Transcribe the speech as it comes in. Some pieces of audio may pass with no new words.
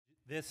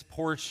This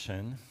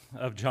portion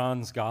of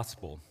John's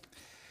gospel,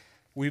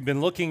 we've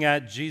been looking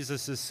at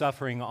Jesus'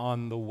 suffering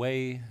on the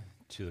way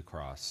to the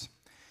cross.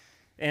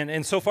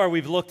 And so far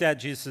we've looked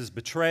at Jesus'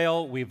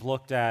 betrayal, we've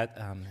looked at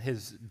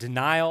his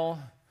denial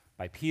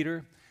by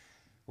Peter,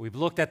 we've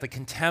looked at the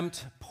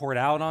contempt poured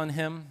out on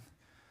him,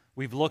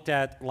 we've looked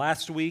at,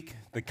 last week,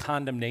 the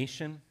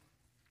condemnation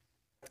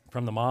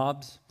from the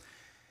mobs.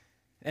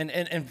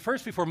 And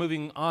first, before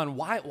moving on,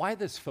 why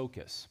this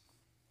focus?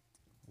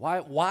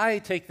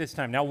 Why take this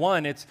time? Now,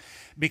 one, it's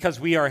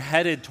because we are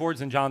headed towards,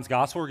 in John's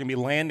gospel, we're going to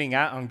be landing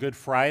on Good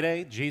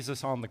Friday,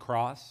 Jesus on the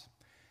cross,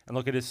 and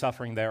look at his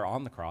suffering there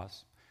on the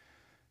cross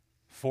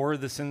for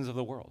the sins of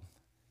the world.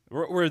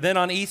 We're then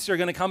on Easter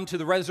going to come to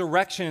the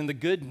resurrection and the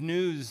good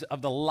news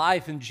of the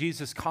life in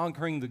Jesus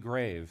conquering the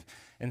grave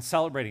and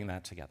celebrating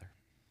that together.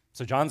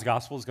 So John's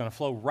gospel is going to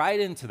flow right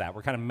into that.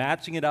 We're kind of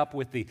matching it up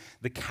with the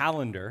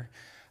calendar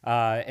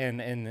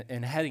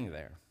and heading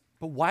there.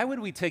 But why would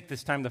we take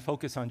this time to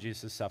focus on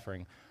Jesus'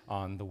 suffering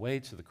on the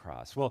way to the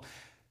cross? Well,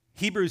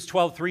 Hebrews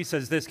 12:3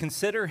 says this,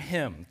 consider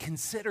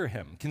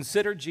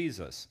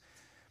Jesus,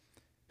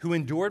 who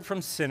endured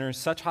from sinners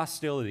such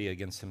hostility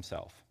against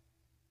himself.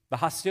 The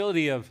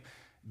hostility of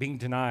being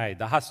denied,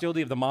 the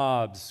hostility of the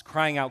mobs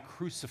crying out,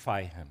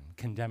 crucify him,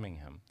 condemning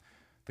him.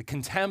 The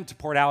contempt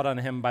poured out on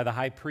him by the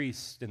high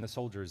priest and the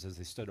soldiers as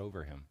they stood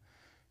over him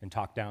and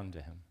talked down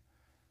to him.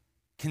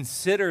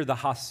 Consider the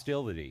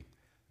hostility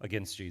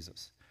against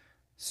Jesus.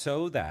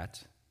 So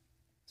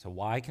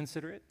why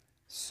consider it?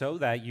 So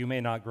that you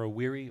may not grow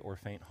weary or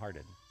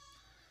faint-hearted.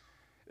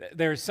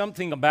 There's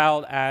something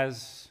about,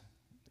 as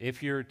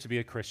if you're to be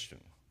a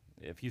Christian,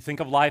 if you think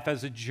of life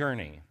as a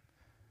journey,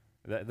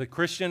 the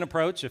Christian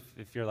approach,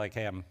 if you're like,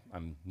 hey,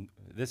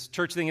 this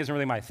church thing isn't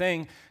really my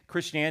thing,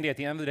 Christianity at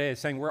the end of the day is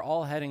saying we're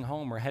all heading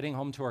home. We're heading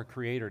home to our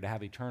Creator to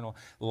have eternal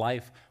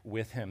life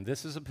with Him.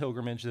 This is a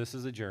pilgrimage. This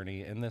is a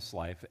journey in this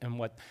life. And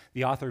what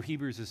the author of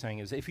Hebrews is saying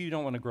is if you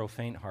don't want to grow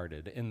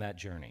faint-hearted in that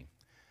journey,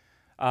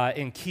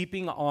 in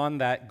keeping on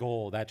that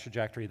goal, that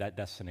trajectory, that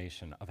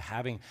destination of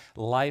having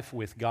life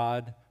with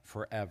God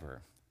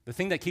forever, the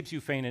thing that keeps you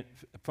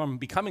from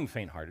becoming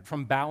faint-hearted,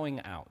 from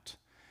bowing out,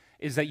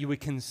 is that you would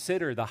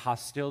consider the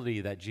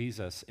hostility that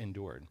Jesus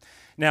endured.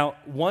 Now,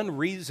 one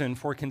reason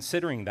for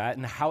considering that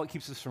and how it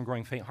keeps us from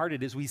growing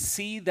faint-hearted is we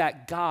see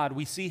that God,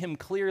 we see him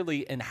clearly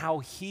in how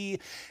he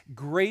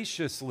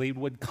graciously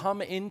would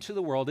come into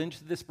the world,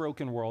 into this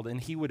broken world, and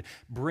he would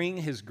bring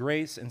his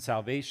grace and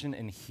salvation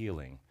and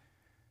healing.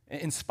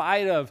 In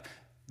spite of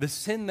the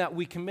sin that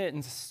we commit,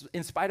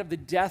 in spite of the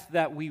death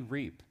that we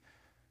reap,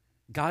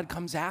 God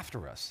comes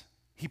after us.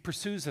 He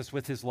pursues us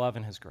with his love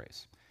and his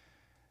grace.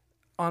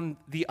 On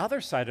the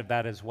other side of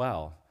that as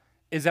well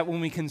is that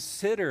when we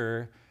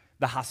consider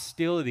the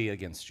hostility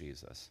against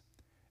Jesus,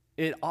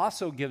 it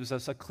also gives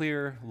us a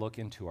clear look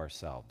into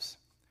ourselves.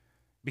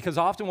 Because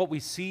often what we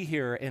see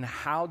here in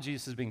how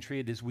Jesus is being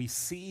treated is we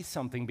see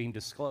something being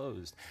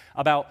disclosed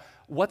about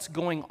what's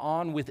going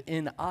on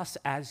within us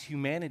as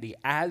humanity,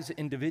 as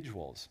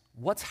individuals.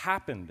 What's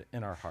happened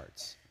in our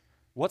hearts?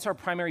 What's our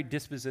primary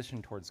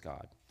disposition towards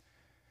God?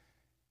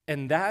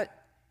 And that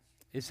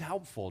is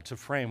helpful to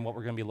frame what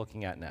we're going to be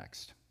looking at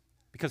next.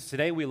 Because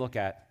today we look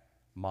at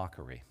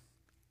mockery,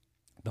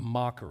 the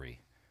mockery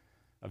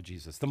of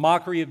Jesus, the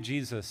mockery of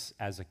Jesus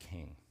as a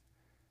king,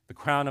 the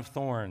crown of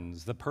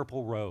thorns, the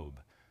purple robe,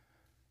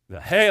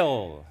 the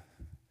hail,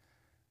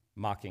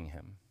 mocking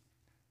him.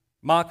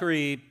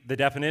 Mockery, the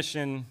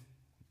definition,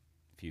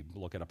 if you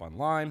look it up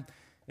online,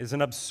 is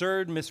an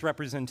absurd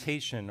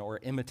misrepresentation or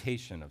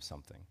imitation of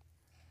something,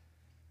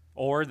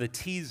 or the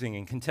teasing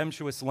and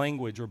contemptuous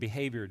language or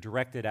behavior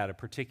directed at a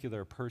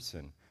particular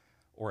person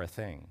or a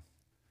thing.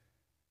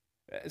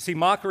 See,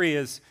 mockery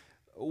is,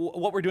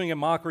 what we're doing in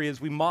mockery is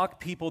we mock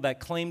people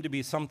that claim to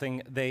be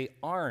something they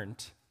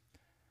aren't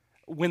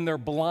when they're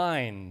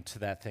blind to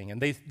that thing,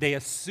 and they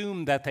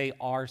assume that they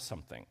are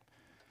something.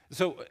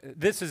 So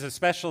this is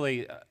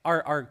especially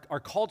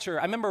our culture.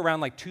 I remember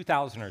around like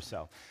 2000 or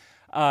so,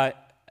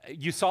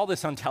 you saw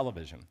this on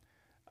television.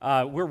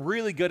 We're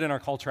really good in our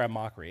culture at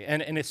mockery,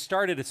 and it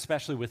started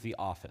especially with The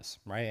Office,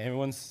 right?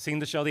 Everyone's seen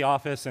the show The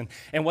Office, and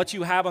what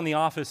you have on The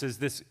Office is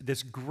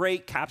this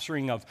great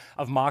capturing of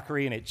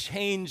mockery, and it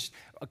changed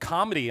a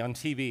comedy on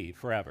TV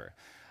forever.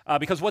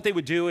 Because what they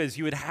would do is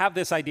you would have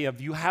this idea of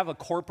you have a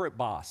corporate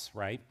boss,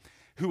 right,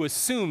 who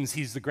assumes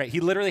he's he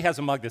literally has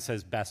a mug that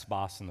says best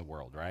boss in the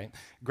world, right?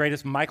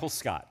 Greatest Michael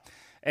Scott.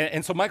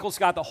 And so Michael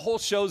Scott, the whole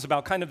show's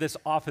about kind of this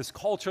office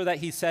culture that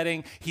he's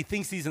setting. He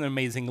thinks he's an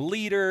amazing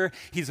leader,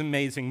 he's an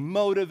amazing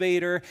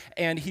motivator,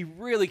 and he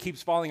really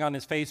keeps falling on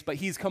his face, but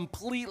he's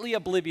completely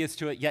oblivious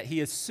to it, yet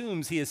he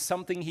assumes he is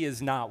something he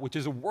is not, which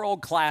is a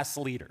world-class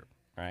leader,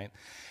 right?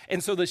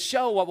 And so the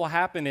show, what will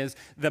happen is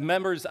the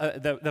members,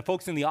 the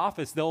folks in the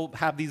office, they'll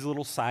have these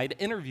little side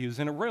interviews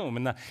in a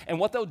room. And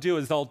what they'll do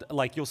is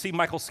you'll see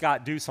Michael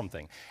Scott do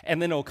something.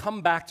 And then it'll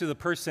come back to the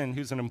person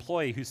who's an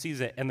employee who sees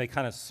it, and they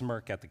kind of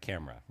smirk at the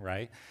camera,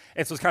 right?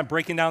 And so it's kind of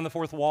breaking down the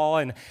fourth wall.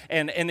 And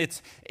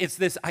it's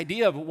this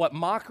idea of what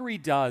mockery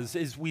does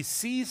is we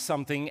see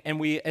something,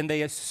 and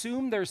they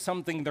assume there's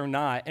something they're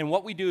not. And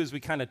what we do is we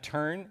kind of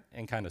turn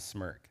and kind of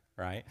smirk,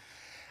 right?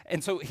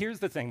 And so here's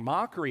the thing.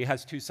 Mockery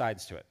has two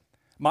sides to it.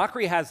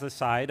 Mockery has the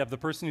side of the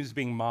person who's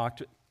being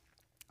mocked.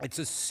 It's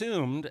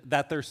assumed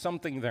that there's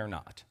something they're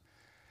not.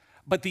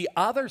 But the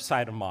other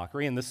side of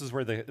mockery, and this is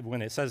where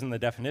when it says in the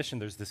definition,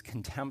 there's this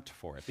contempt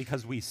for it,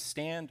 because we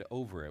stand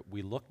over it,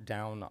 we look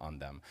down on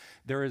them.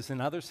 There is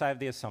another side of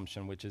the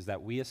assumption, which is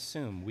that we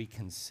assume we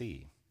can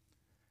see,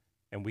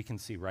 and we can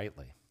see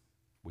rightly,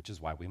 which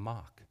is why we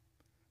mock.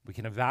 We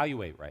can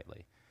evaluate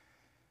rightly.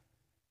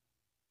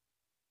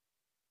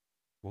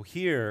 Well,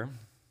 here,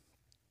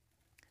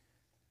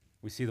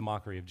 we see the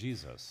mockery of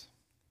Jesus.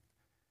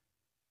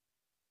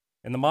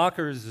 And the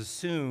mockers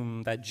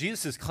assume that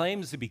Jesus'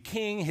 claims to be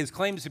king, his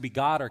claims to be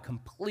God, are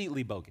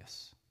completely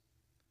bogus.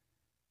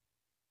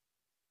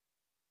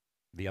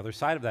 The other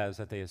side of that is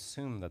that they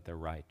assume that they're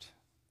right.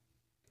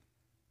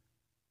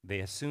 They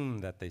assume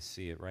that they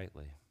see it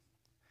rightly.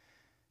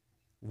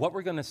 What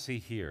we're going to see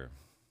here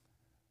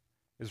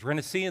is we're going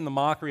to see in the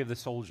mockery of the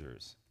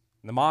soldiers,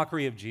 in the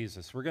mockery of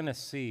Jesus, we're going to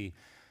see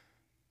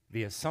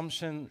the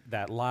assumption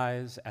that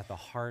lies at the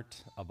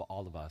heart of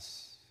all of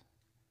us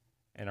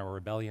and our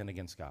rebellion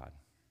against God.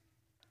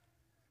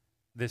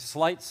 This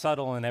slight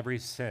subtle in every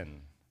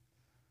sin.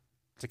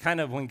 To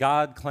kind of when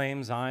God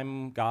claims,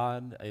 I'm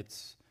God,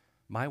 it's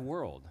my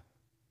world.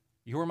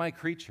 You're my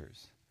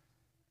creatures.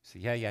 So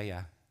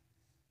yeah.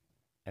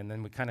 And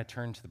then we kind of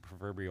turn to the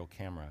proverbial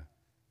camera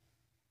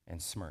and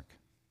smirk,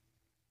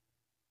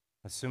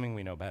 assuming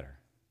we know better.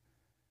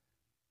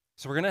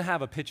 So we're going to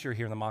have a picture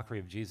here in the mockery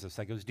of Jesus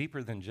that goes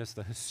deeper than just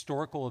the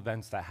historical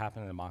events that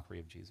happen in the mockery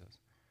of Jesus.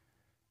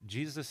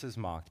 Jesus is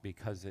mocked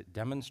because it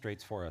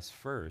demonstrates for us,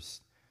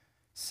 first,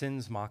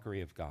 sin's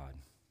mockery of God.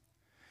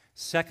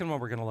 Second one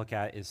we're going to look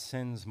at is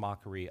sin's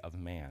mockery of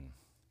man.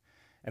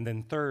 And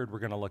then third, we're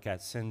going to look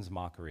at sin's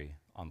mockery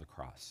on the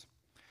cross.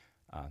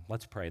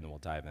 Let's pray, and then we'll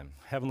dive in.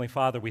 Heavenly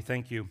Father, we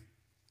thank you.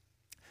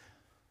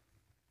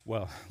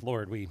 Well,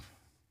 Lord,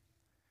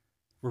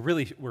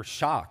 we're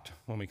shocked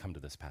when we come to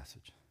this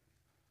passage.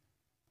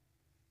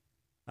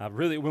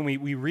 Really, when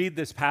we read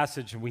this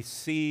passage and we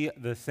see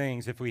the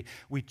things, if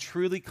we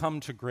truly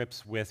come to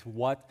grips with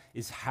what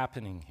is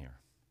happening here,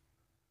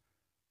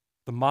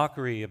 the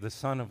mockery of the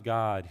Son of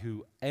God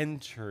who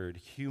entered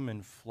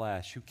human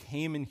flesh, who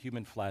came in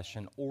human flesh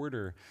in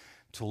order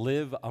to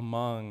live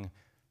among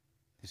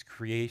his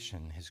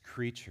creation, his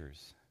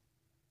creatures,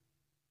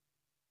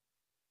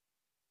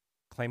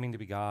 claiming to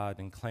be God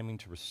and claiming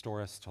to restore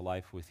us to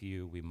life with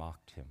you, we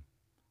mocked him.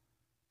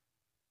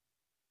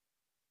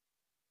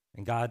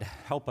 And God,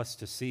 help us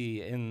to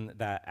see in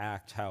that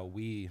act how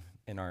we,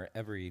 in our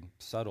every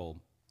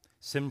subtle,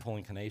 sinful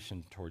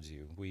inclination towards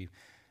you, we,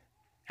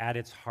 at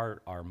its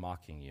heart, are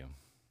mocking you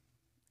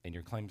and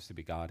your claims to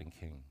be God and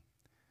King.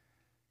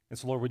 And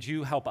so, Lord, would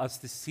you help us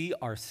to see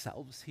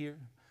ourselves here?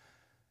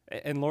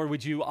 And Lord,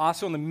 would you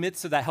also, in the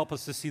midst of that, help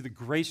us to see the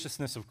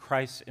graciousness of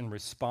Christ in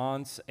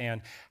response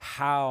and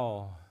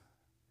how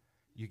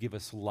you give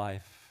us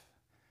life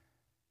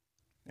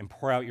and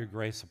pour out your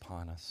grace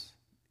upon us,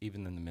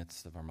 even in the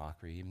midst of our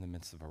mockery, even in the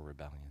midst of our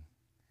rebellion.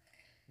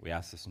 We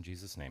ask this in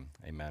Jesus' name,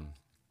 amen.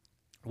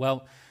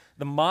 Well,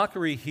 the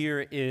mockery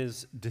here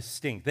is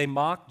distinct. They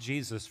mock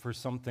Jesus for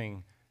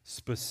something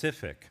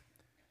specific,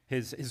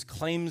 his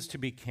claims to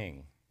be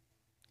king.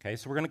 Okay,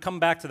 so we're going to come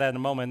back to that in a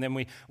moment, and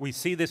then we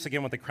see this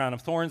again with the crown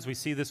of thorns. We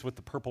see this with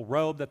the purple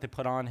robe that they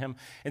put on him.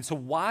 And so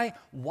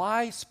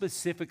why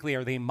specifically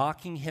are they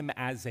mocking him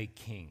as a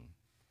king?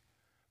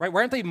 Right?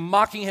 Why aren't they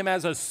mocking him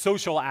as a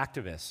social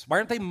activist? Why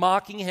aren't they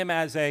mocking him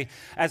as a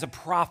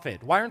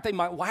prophet? Why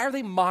are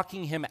they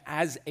mocking him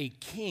as a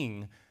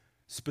king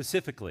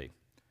specifically?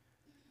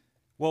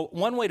 Well,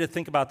 one way to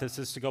think about this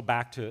is to go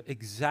back to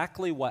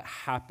exactly what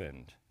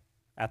happened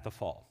at the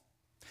fall.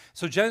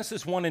 So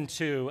Genesis 1 and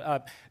 2,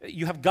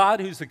 you have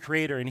God who's the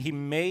creator, and he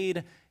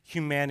made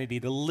humanity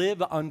to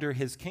live under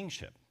his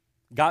kingship.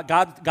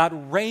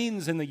 God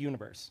reigns in the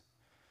universe.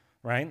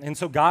 Right? And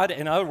so God,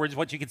 in other words,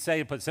 what you could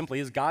say, put simply,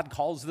 is God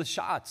calls the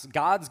shots.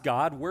 God's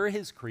God, we're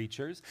his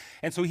creatures.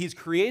 And so he's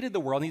created the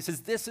world, and he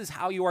says, this is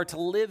how you are to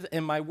live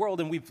in my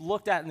world. And we've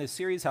looked at in this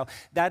series how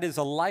that is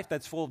a life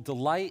that's full of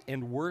delight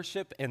and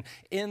worship and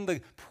in the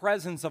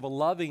presence of a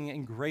loving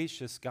and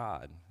gracious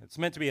God. It's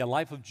meant to be a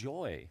life of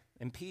joy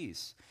and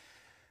peace.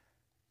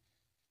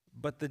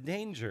 But the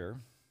danger,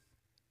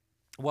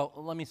 well,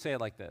 let me say it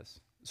like this.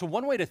 So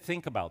one way to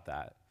think about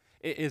that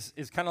is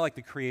kind of like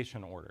the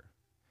creation order,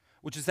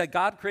 which is that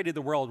God created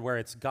the world where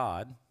it's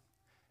God,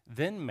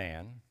 then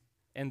man,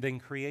 and then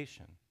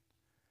creation.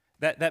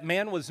 That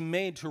man was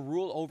made to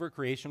rule over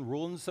creation,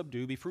 rule and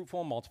subdue, be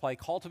fruitful and multiply,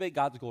 cultivate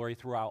God's glory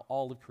throughout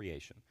all of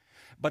creation.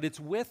 But it's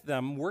with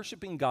them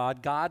worshiping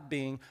God, God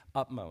being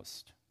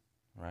upmost,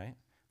 right?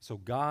 So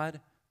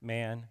God,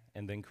 man,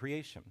 and then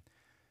creation.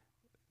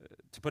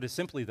 To put it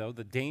simply, though,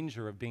 the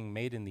danger of being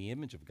made in the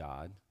image of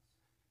God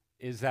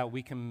is that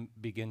we can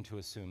begin to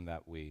assume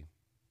that we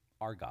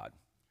are God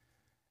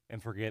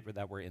and forget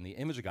that we're in the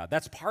image of God.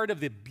 That's part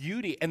of the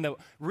beauty and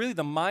really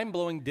the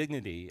mind-blowing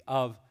dignity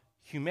of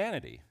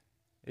humanity,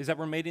 is that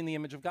we're made in the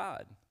image of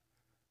God.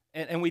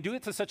 And we do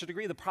it to such a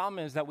degree. The problem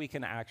is that we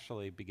can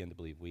actually begin to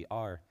believe we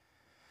are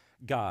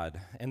God.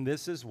 And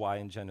this is why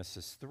in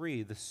Genesis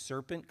 3, the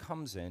serpent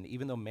comes in,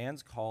 even though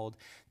man's called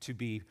to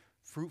be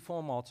fruitful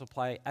and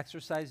multiply,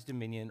 exercise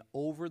dominion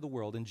over the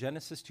world. In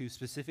Genesis 2,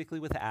 specifically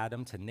with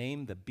Adam, to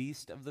name the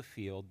beast of the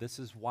field, this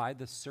is why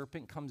the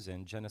serpent comes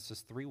in,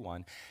 Genesis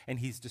 3:1, and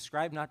he's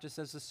described not just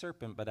as a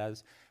serpent, but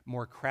as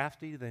more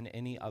crafty than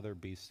any other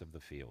beast of the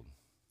field.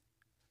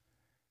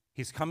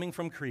 He's coming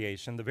from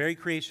creation, the very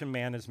creation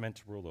man is meant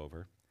to rule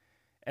over,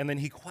 and then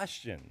he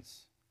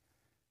questions.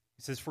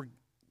 He says,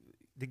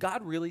 did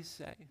God really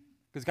say?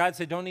 Because God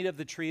said, don't eat of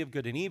the tree of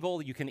good and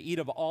evil. You can eat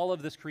of all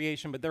of this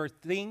creation, but there are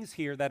things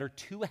here that are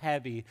too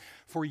heavy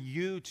for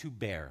you to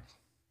bear.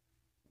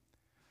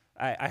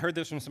 I heard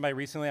this from somebody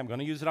recently. I'm going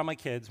to use it on my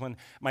kids. When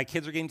my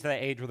kids are getting to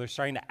that age where they're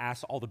starting to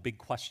ask all the big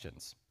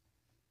questions,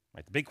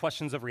 right? The big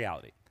questions of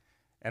reality.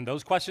 And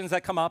those questions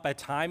that come up, at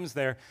times,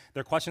 they're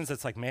questions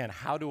that's like, man,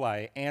 how do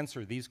I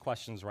answer these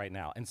questions right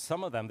now? And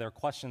some of them, they're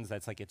questions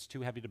that's like, it's too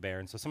heavy to bear.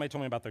 And so somebody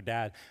told me about their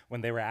dad when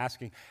they were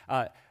asking,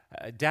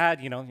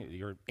 Dad,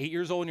 you're 8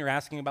 years old and you're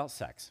asking about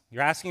sex.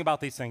 You're asking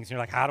about these things. And you're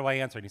like, how do I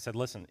answer? And he said,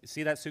 listen,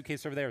 see that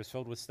suitcase over there is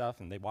filled with stuff?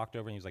 And they walked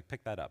over and he was like,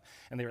 pick that up.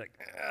 And they were like,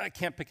 I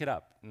can't pick it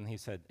up. And he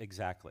said,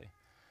 exactly.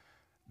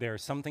 There are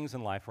some things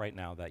in life right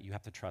now that you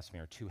have to trust me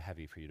are too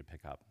heavy for you to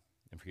pick up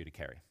and for you to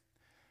carry.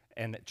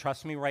 And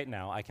trust me right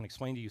now, I can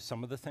explain to you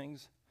some of the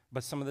things,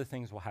 but some of the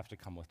things will have to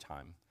come with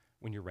time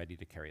when you're ready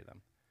to carry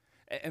them.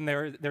 And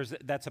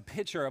that's a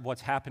picture of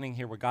what's happening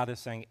here where God is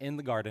saying in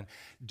the garden,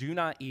 do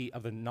not eat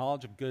of the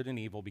knowledge of good and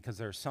evil because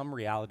there are some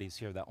realities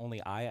here that only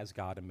I as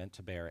God am meant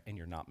to bear and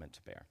you're not meant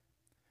to bear.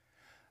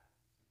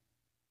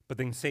 But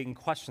then Satan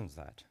questions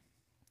that.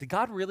 Did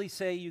God really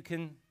say you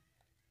can't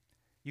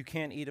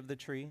eat of the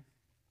tree?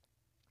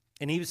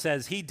 And Eve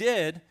says, he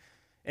did,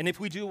 and if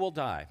we do, we'll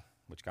die,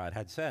 which God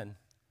had said.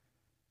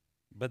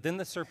 But then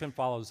the serpent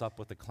follows up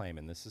with a claim,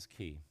 and this is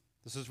key.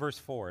 This is verse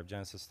 4 of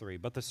Genesis 3.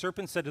 But the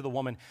serpent said to the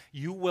woman,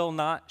 you will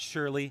not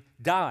surely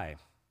die.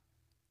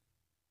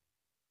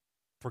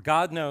 For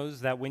God knows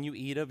that when you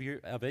eat of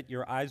it,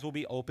 your eyes will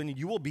be open, and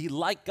you will be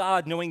like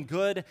God, knowing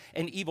good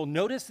and evil.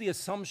 Notice the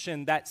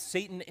assumption that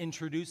Satan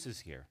introduces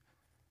here.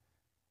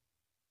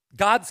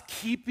 God's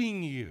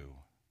keeping you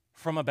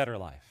from a better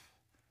life.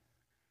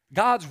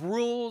 God's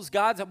rules,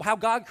 how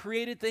God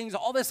created things,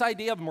 all this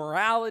idea of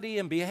morality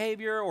and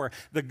behavior or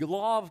the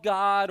law of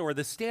God or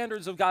the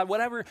standards of God,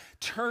 whatever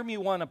term you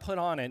want to put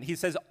on it, he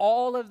says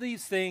all of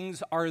these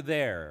things are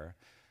there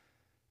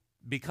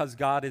because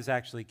God is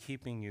actually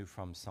keeping you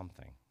from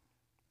something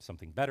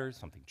better,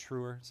 something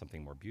truer,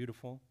 something more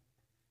beautiful.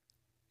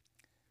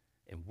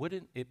 And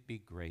wouldn't it be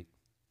great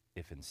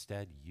if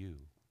instead you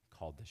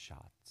called the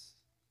shots?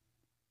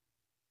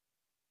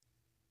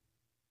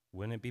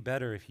 Wouldn't it be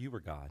better if you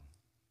were God?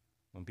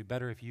 Wouldn't it be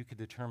better if you could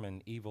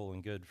determine evil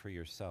and good for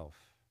yourself?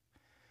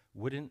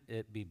 Wouldn't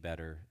it be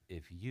better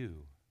if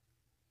you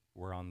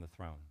were on the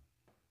throne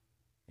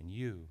and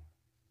you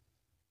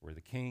were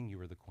the king, you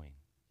were the queen?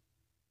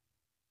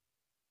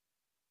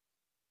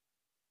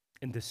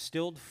 In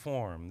distilled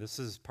form, this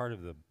is part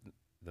of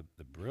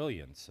the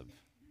brilliance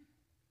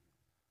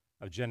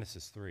of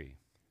Genesis 3.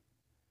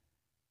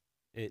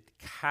 It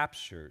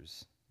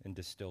captures in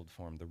distilled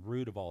form the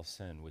root of all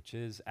sin, which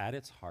is at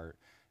its heart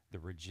the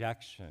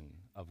rejection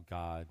of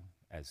God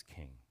as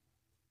king.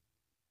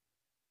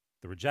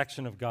 The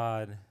rejection of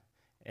God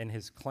and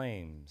his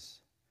claims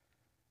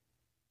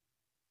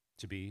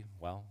to be,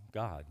 well,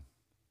 God.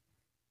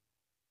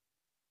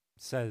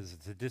 It says,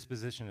 it's a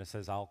disposition that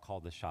says, I'll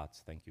call the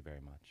shots, thank you very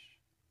much.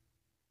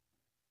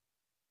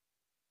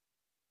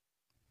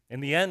 In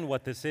the end,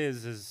 what this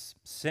is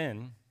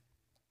sin.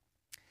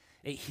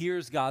 It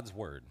hears God's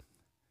word.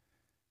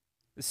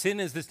 Sin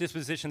is this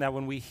disposition that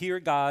when we hear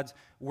God's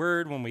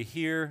word, when we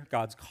hear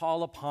God's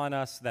call upon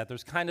us, that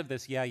there's kind of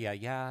this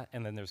yeah,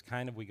 and then there's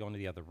kind of we go into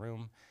the other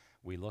room,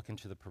 we look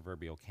into the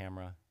proverbial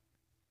camera,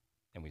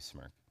 and we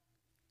smirk.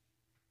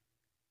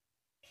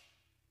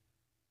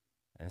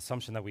 An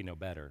assumption that we know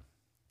better.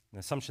 An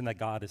assumption that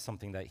God is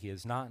something that he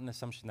is not, an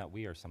assumption that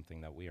we are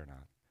something that we are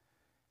not.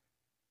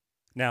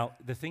 Now,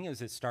 the thing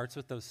is, it starts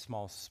with those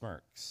small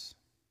smirks.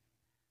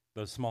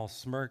 Those small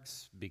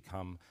smirks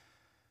become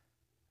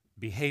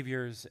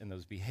behaviors, and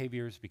those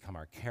behaviors become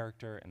our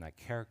character, and that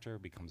character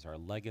becomes our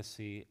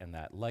legacy, and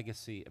that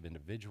legacy of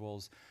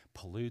individuals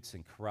pollutes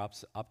and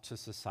corrupts up to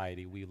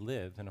society. We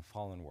live in a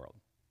fallen world.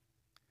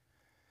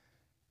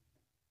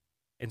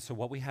 And so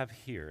what we have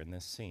here in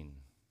this scene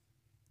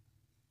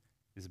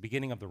is the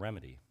beginning of the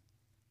remedy,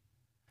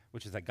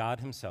 which is that God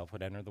himself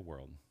would enter the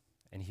world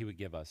and he would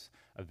give us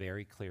a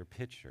very clear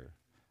picture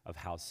of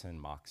how sin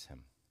mocks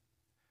him.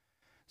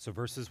 So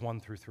verses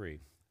 1-3.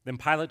 Then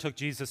Pilate took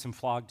Jesus and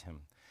flogged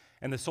him,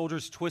 and the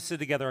soldiers twisted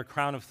together a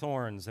crown of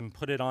thorns and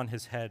put it on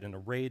his head and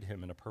arrayed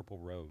him in a purple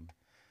robe.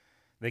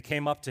 They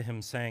came up to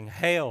him saying,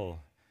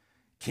 "Hail,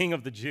 King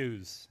of the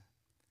Jews,"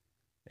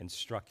 and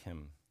struck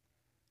him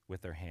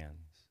with their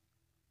hands.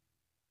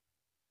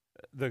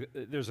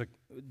 There's a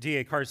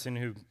D.A. Carson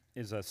who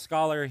is a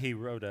scholar. He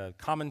wrote a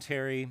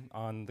commentary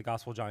on the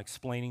Gospel of John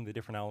explaining the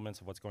different elements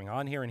of what's going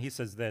on here, and he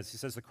says this. He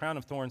says the crown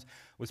of thorns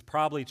was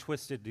probably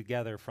twisted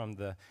together from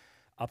the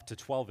up to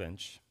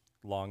 12-inch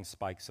long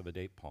spikes of a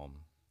date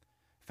palm.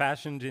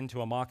 Fashioned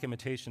into a mock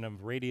imitation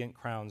of radiant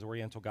crowns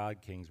Oriental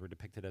god kings were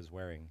depicted as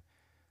wearing.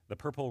 The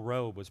purple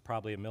robe was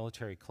probably a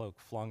military cloak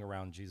flung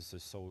around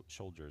Jesus'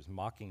 shoulders,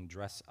 mocking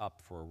dress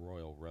up for a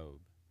royal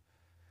robe.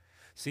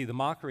 See, the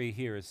mockery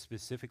here is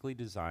specifically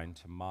designed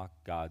to mock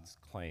God's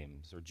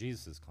claims, or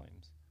Jesus'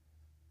 claims,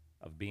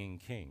 of being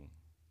king,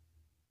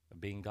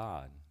 of being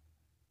God,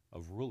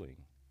 of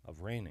ruling,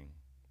 of reigning.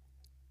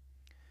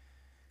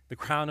 The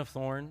crown of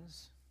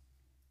thorns.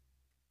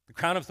 The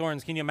crown of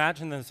thorns, can you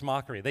imagine this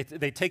mockery?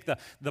 They take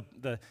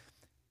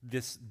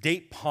this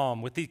date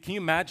palm with can you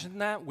imagine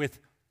that with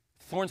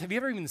thorns? Have you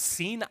ever even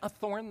seen a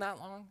thorn that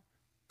long?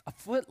 A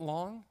foot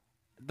long?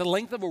 The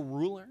length of a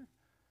ruler?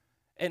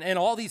 And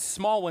all these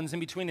small ones in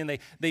between, and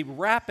they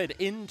wrap it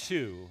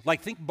into,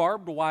 like think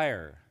barbed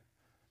wire,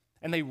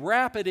 and they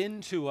wrap it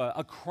into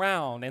a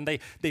crown, and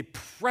they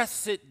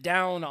press it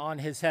down on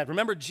his head.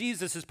 Remember,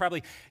 Jesus is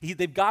probably,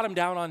 they've got him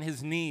down on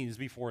his knees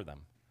before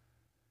them.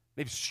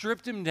 They've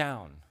stripped him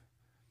down,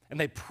 and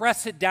they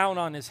press it down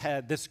on his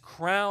head, this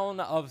crown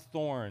of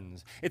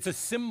thorns. It's a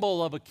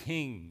symbol of a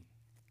king.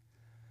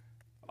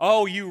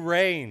 Oh, you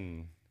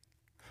reign.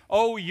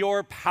 Oh,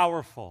 you're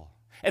powerful.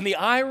 And the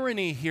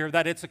irony here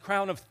that it's a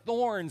crown of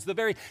thorns, the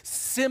very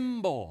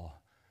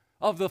symbol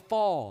of the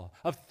fall,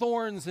 of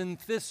thorns and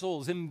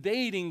thistles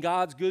invading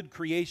God's good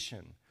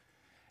creation.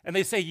 And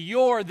they say,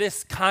 you're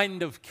this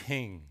kind of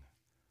king.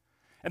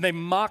 And they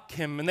mock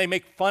him and they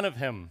make fun of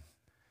him.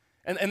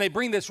 And they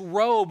bring this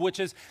robe, which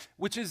is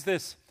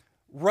this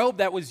robe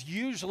that was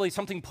usually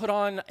something put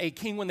on a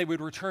king when they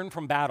would return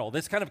from battle.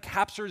 This kind of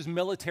captures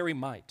military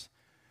might.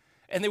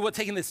 And they would have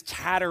taken this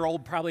tattered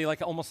old, probably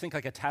like almost think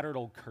like a tattered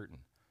old curtain,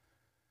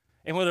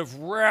 and would have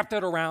wrapped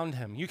it around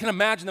him. You can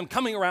imagine them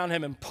coming around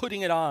him and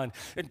putting it on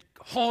and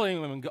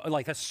holding him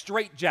like a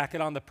straitjacket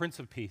on the Prince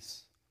of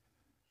Peace.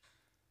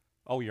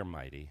 Oh, you're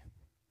mighty.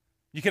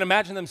 You can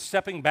imagine them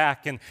stepping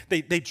back, and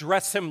they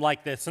dress him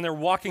like this, and they're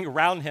walking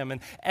around him,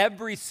 and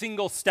every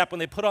single step when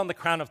they put on the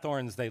crown of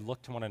thorns, they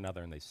look to one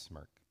another and they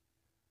smirk.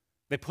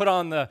 They put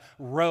on the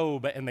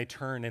robe and they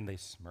turn and they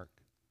smirk.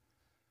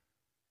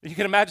 You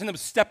can imagine them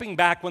stepping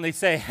back when they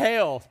say,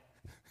 "Hail."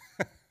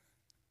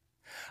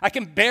 I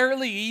can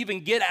barely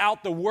even get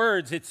out the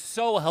words. It's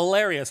so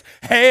hilarious.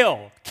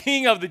 Hail,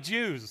 King of the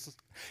Jews,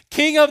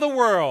 King of the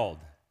world.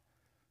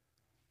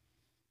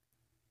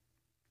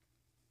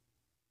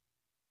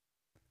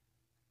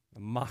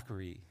 The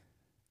mockery,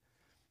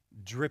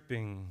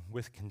 dripping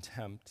with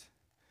contempt,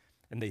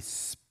 and they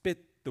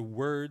spit the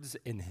words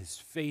in his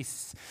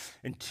face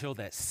until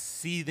that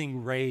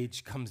seething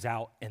rage comes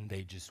out and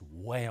they just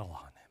wail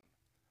on him.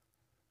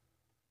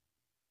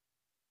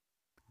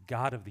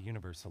 God of the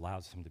universe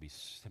allows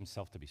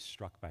himself to be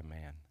struck by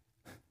man.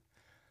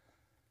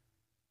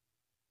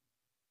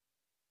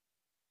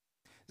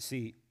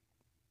 See,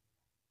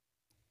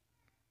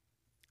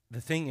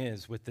 the thing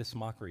is with this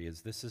mockery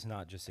is this is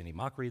not just any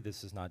mockery.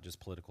 This is not just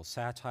political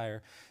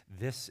satire.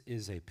 This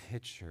is a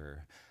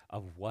picture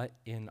of what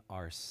in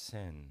our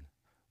sin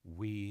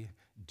we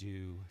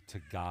do to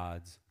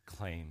God's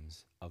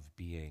claims of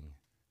being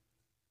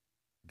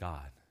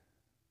God.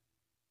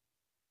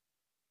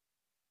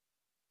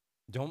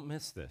 Don't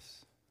miss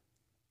this.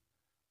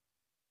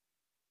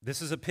 This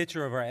is a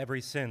picture of our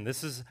every sin.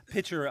 This is a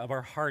picture of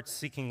our hearts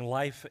seeking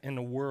life in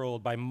the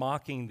world by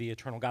mocking the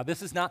eternal God.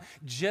 This is not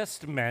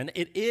just men.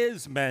 It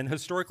is men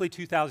historically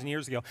 2,000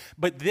 years ago.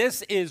 But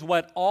this is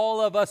what all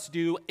of us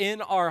do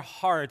in our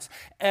hearts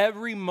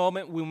every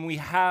moment when we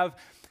have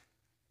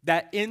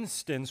that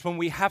instance, when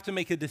we have to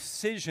make a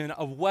decision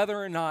of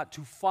whether or not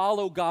to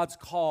follow God's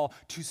call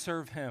to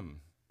serve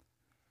him.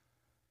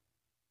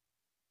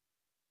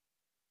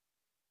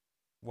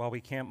 While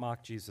we can't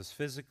mock Jesus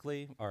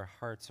physically, our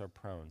hearts are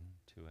prone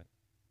to it.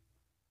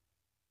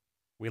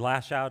 We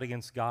lash out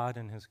against God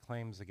and his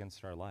claims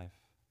against our life.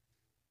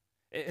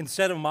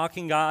 Instead of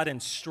mocking God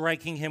and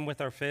striking him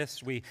with our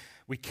fists, we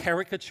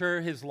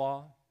caricature his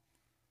law.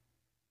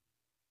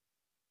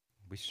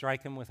 We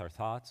strike him with our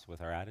thoughts,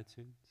 with our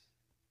attitudes,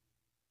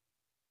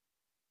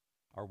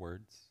 our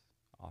words,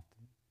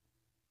 often.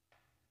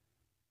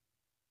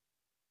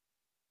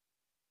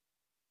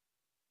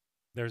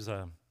 There's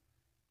a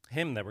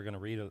hymn that we're going to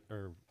read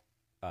or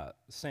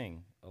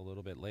sing a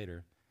little bit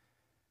later.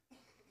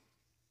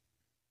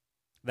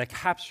 that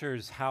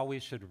captures how we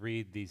should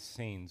read these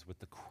scenes with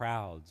the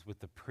crowds, with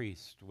the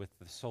priests, with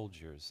the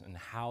soldiers, and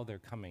how they're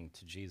coming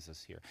to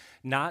Jesus here.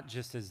 Not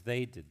just as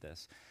they did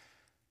this,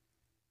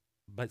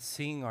 but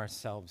seeing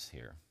ourselves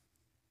here.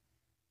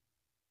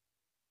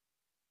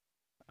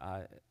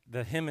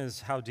 The hymn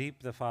is How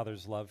Deep the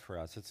Father's Love for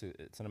Us.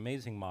 It's an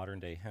amazing modern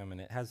day hymn,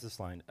 and it has this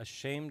line,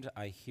 ashamed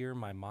I hear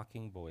my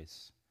mocking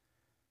voice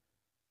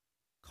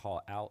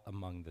call out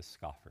among the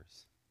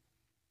scoffers.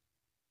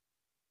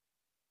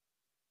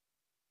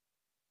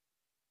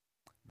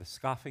 The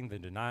scoffing, the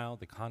denial,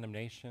 the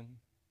condemnation,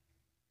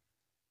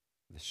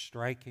 the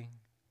striking.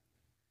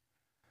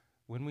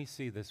 When we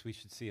see this, we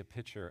should see a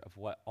picture of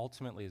what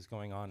ultimately is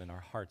going on in our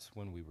hearts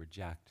when we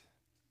reject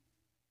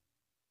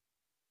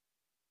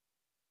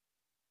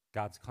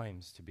God's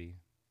claims to be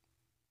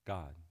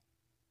God.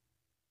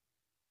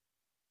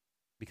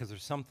 Because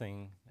there's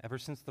something, ever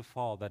since the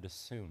fall, that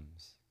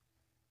assumes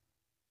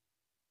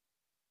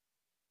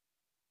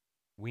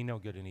we know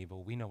good and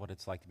evil. We know what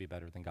it's like to be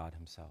better than God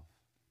himself.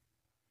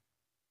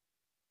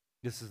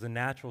 This is the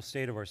natural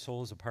state of our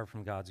souls apart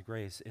from God's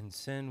grace. In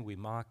sin, we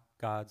mock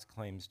God's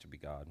claims to be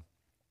God.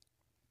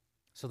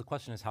 So the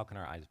question is, how can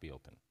our eyes be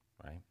open,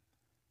 right?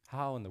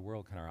 How in the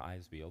world can our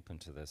eyes be open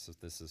to this if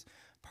this is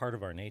part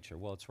of our nature?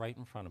 Well, it's right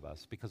in front of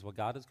us, because what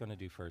God is going to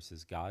do first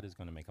is God is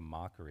going to make a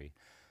mockery.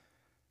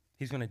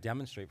 He's going to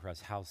demonstrate for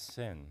us how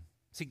sin.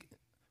 See,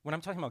 when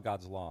I'm talking about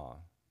God's law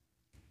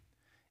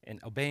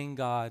and obeying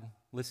God,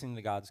 listening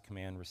to God's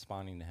command,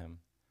 responding to him,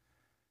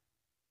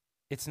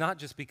 it's not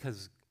just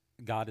because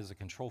God is a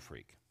control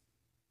freak.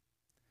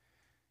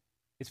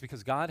 It's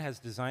because God has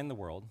designed the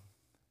world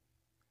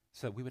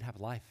so that we would have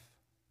life.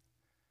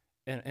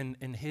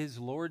 And his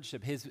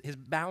lordship, his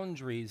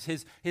boundaries,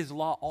 his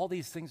law, all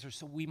these things are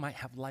so we might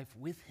have life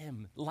with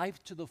him,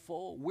 life to the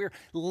full. We're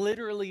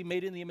literally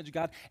made in the image of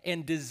God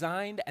and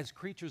designed as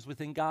creatures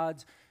within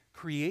God's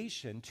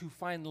creation to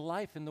find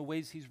life in the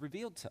ways he's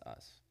revealed to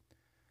us.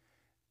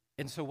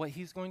 And so what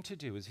he's going to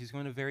do is he's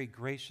going to very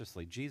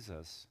graciously,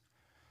 Jesus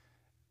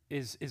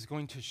is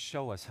going to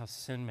show us how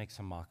sin makes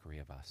a mockery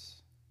of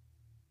us.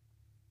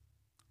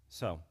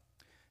 So,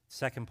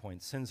 second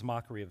point, sin's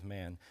mockery of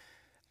man.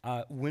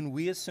 When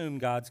we assume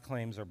God's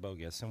claims are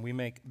bogus and we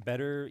make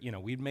better,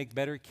 we'd make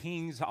better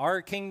kings,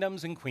 our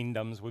kingdoms and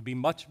queendoms would be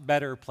much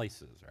better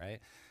places, right?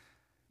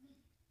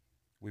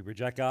 We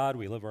reject God,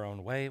 we live our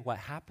own way. What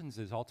happens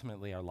is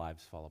ultimately our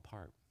lives fall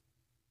apart.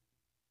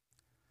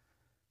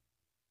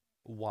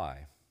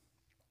 Why?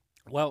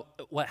 Well,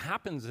 what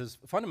happens is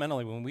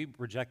fundamentally when we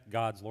reject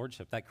God's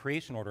lordship, that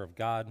creation order of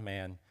God,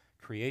 man,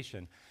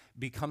 creation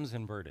becomes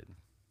inverted.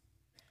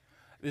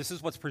 This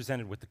is what's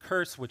presented with the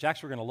curse, which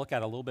actually we're going to look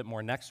at a little bit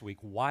more next week,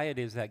 why it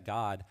is that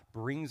God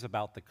brings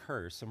about the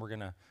curse, and we're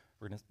going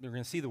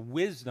to see the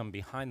wisdom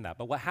behind that.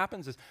 But what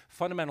happens is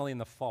fundamentally in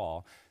the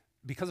fall,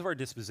 because of our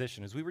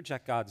disposition, is we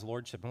reject God's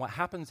lordship, and what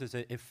happens is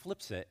it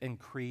flips it in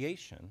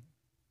creation.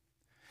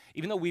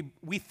 Even though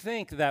we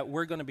think that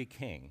we're going to be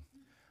king,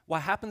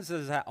 what happens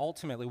is that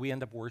ultimately we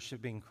end up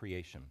worshiping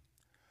creation.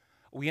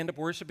 We end up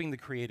worshiping the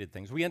created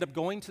things. We end up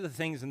going to the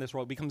things in this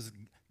world. It becomes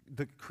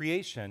the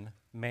creation,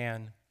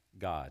 man,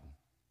 God.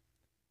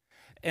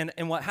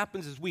 And what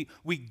happens is we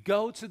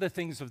go to the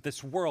things of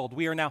this world.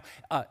 We are now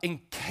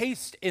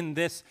encased in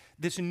this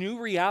new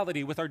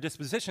reality with our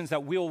dispositions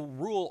that we'll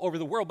rule over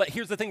the world. But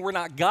here's the thing, we're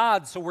not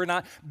God, so we're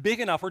not big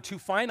enough. We're too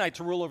finite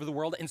to rule over the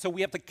world. And so we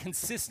have to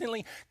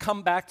consistently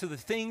come back to the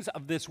things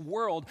of this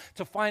world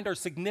to find our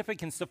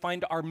significance, to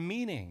find our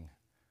meaning.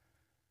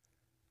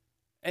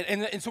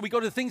 And so we go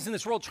to things in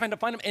this world trying to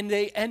find them, and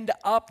they end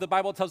up, the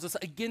Bible tells us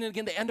again and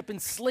again, they end up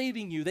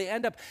enslaving you. They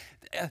end up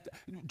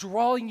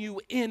drawing you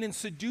in and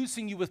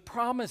seducing you with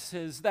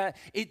promises that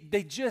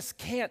they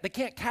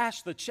can't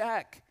cash the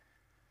check.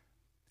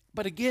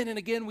 But again and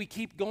again, we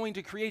keep going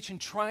to creation,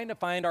 trying to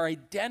find our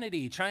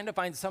identity, trying to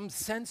find some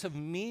sense of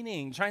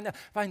meaning, trying to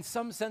find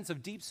some sense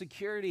of deep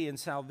security and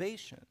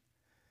salvation.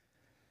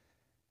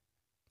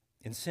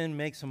 And sin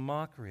makes a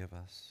mockery of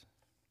us.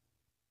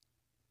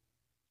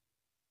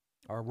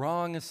 Our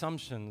wrong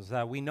assumptions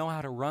that we know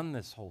how to run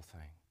this whole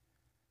thing.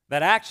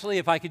 That actually,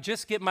 if I could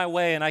just get my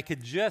way and I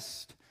could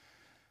just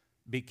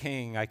be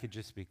king, I could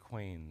just be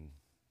queen,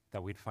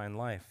 that we'd find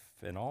life.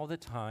 And all the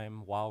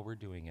time while we're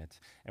doing it,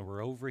 and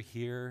we're over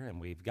here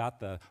and we've got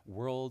the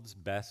world's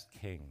best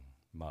king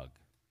mug.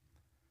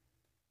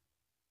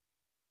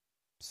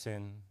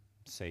 Sin,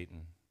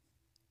 Satan,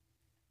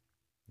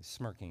 is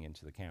smirking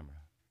into the camera.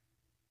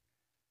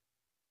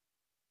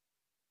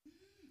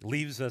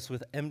 Leaves us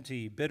with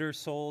empty, bitter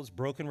souls,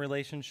 broken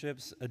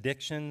relationships,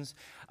 addictions.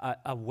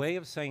 A way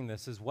of saying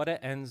this is what it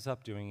ends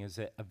up doing is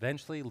it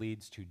eventually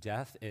leads to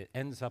death. It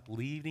ends up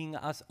leaving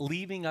us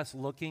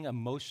looking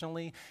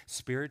emotionally,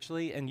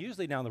 spiritually, and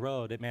usually down the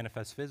road it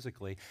manifests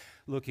physically,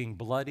 looking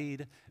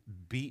bloodied,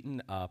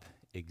 beaten up,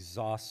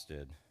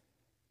 exhausted.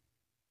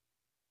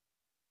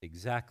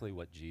 Exactly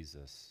what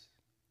Jesus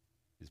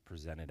is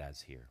presented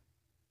as here.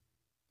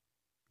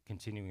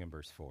 Continuing in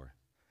verse 4.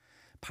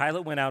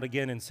 Pilate went out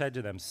again and said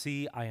to them,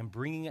 "See, I am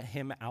bringing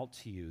him out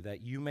to you,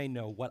 that you may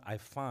know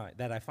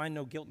that I find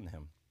no guilt in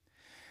him."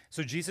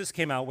 So Jesus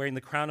came out wearing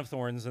the crown of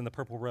thorns and the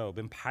purple robe,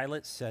 and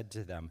Pilate said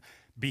to them,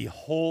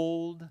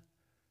 "Behold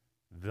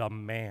the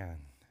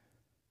man."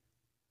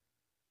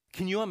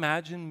 Can you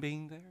imagine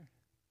being there?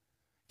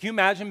 Can you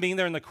imagine being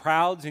there in the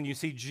crowds and you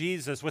see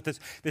Jesus with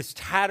this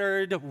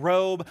tattered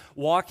robe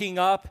walking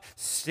up,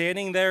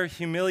 standing there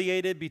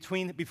humiliated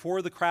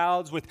before the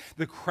crowds with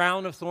the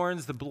crown of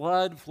thorns, the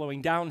blood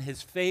flowing down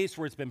his face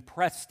where it's been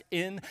pressed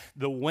in,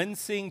 the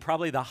wincing,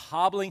 probably the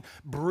hobbling,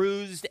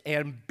 bruised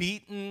and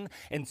beaten,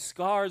 and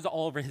scars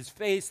all over his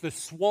face, the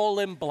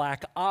swollen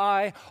black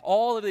eye,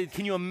 all of it.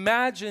 Can you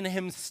imagine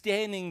him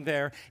standing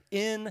there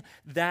in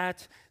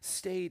that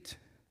state?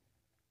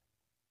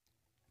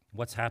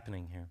 What's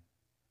happening here?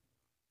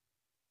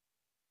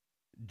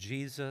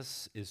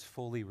 Jesus is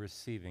fully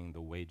receiving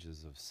the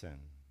wages of sin.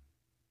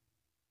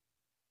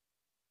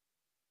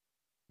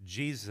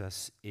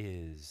 Jesus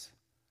is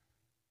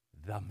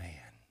the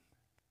man.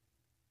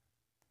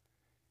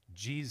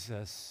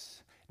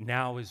 Jesus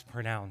now is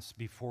pronounced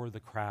before the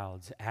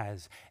crowds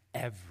as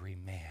every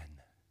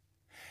man,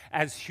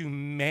 as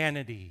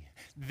humanity.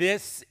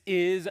 This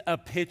is a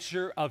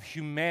picture of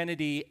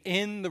humanity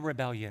in the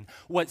rebellion.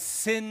 What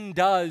sin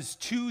does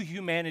to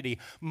humanity,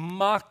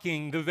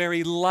 mocking the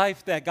very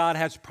life that God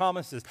has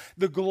promised us,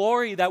 the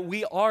glory that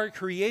we are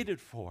created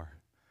for,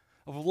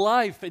 of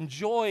life and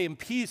joy and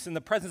peace in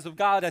the presence of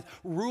God, as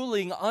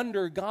ruling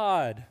under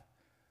God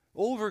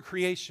over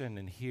creation.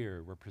 And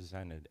here we're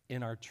presented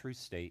in our true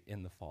state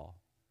in the fall.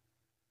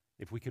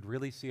 If we could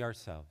really see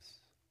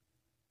ourselves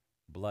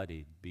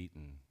bloodied,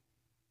 beaten,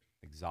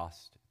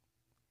 exhausted,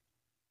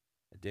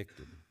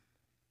 addicted.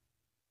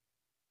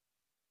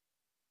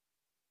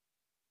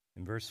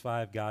 In verse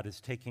 5, God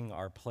is taking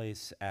our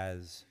place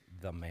as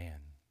the man,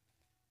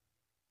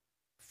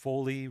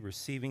 fully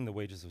receiving the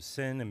wages of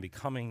sin and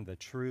becoming the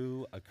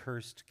true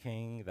accursed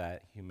king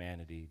that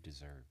humanity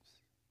deserves.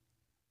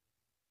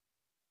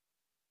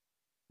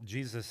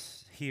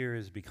 Jesus here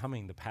is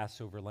becoming the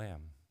Passover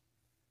lamb.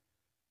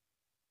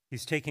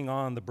 He's taking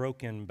on the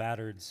broken,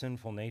 battered,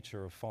 sinful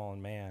nature of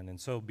fallen man.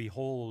 And so,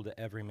 behold,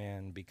 every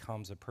man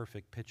becomes a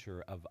perfect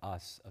picture of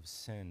us, of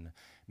sin,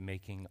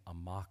 making a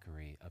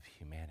mockery of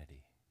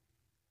humanity.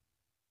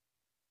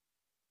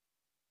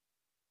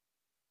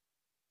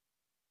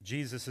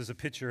 Jesus is a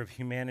picture of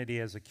humanity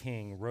as a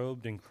king,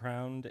 robed and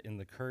crowned in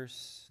the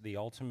curse, the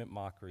ultimate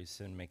mockery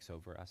sin makes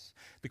over us.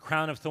 The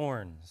crown of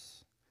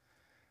thorns,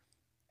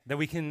 that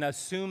we can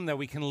assume that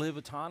we can live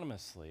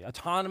autonomously.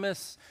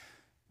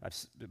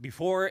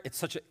 Before, it's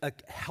such a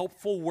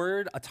helpful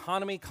word.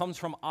 Autonomy comes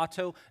from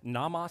auto,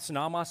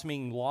 nomos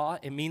meaning law.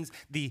 It means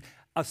the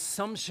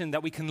assumption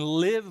that we can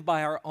live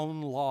by our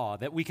own law,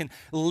 that we can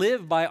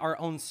live by our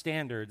own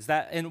standards.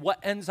 And what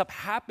ends up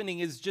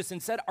happening is just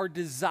instead our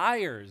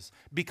desires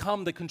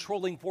become the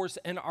controlling force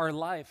in our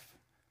life.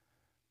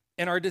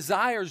 And our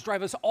desires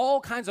drive us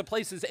all kinds of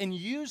places. And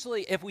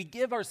usually if we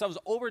give ourselves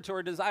over to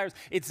our desires,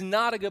 it's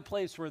not a good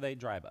place where they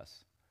drive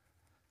us.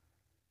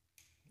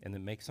 And it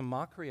makes a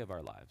mockery of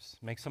our lives.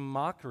 It makes a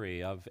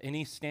mockery of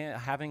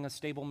having a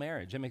stable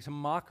marriage. It makes a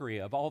mockery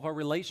of all of our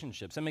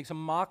relationships. It makes a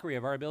mockery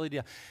of our ability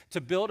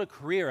to build a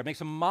career. It makes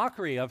a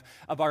mockery of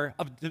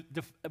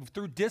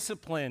through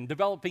discipline,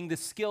 developing the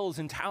skills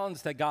and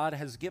talents that God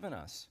has given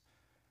us.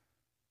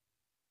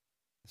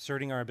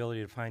 Asserting our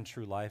ability to find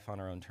true life on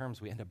our own terms,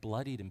 we end up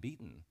bloodied and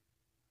beaten.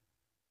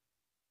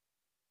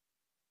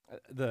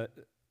 The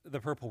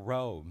purple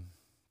robe,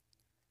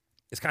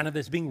 it's kind of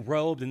this being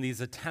robed in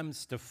these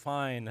attempts to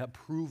find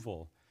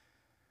approval,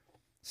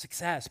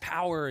 success,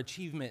 power,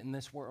 achievement in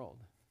this world.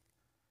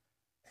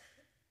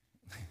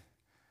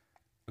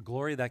 A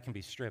glory that can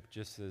be stripped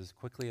just as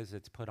quickly as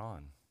it's put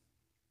on.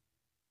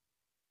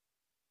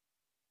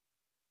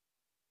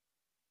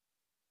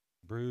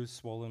 Bruised,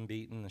 swollen,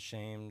 beaten,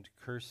 ashamed,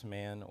 cursed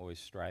man, always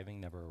striving,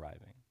 never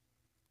arriving.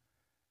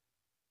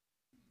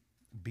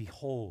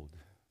 Behold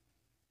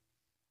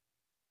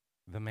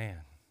the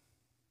man.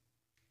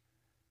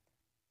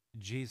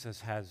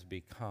 Jesus has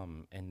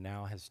become and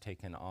now has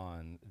taken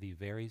on the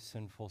very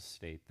sinful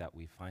state that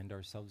we find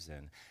ourselves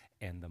in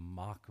and the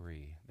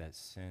mockery that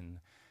sin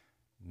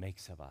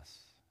makes of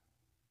us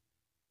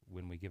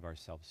when we give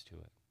ourselves to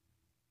it.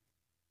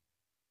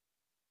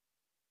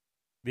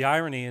 The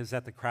irony is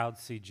that the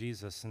crowds see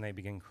Jesus and they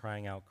begin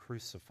crying out,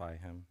 "Crucify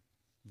him."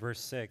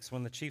 Verse 6,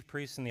 when the chief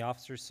priests and the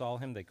officers saw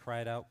him, they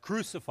cried out,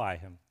 "Crucify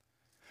him!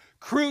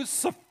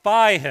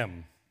 Crucify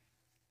him!"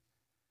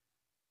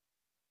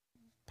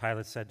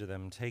 Pilate said to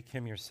them, "Take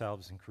him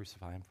yourselves and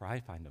crucify him, for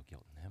I find no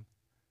guilt in him."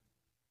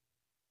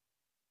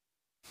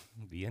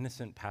 The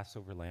innocent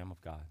Passover Lamb of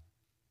God.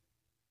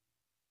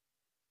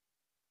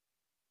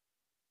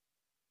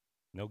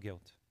 No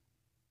guilt.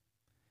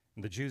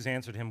 And the Jews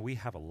answered him, "We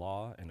have a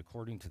law, and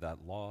according to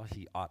that law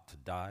he ought to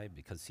die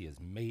because he has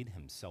made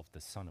himself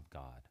the Son of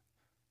God."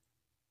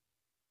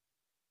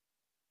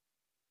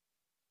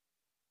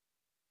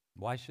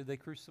 Why should they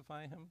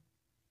crucify him?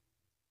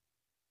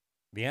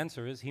 The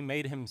answer is he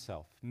made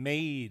himself.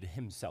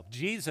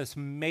 Jesus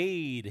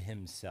made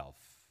himself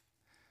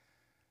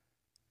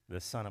the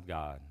Son of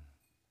God.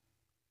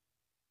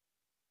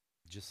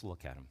 Just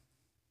look at him.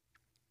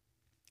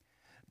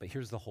 But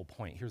here's the whole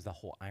point. Here's the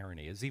whole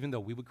irony, is even though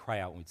we would cry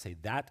out and we'd say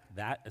that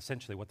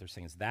essentially what they're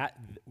saying is that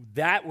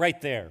right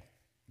there,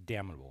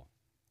 damnable.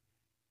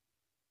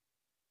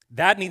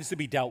 That needs to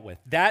be dealt with.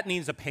 That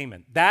needs a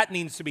payment. That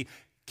needs to be,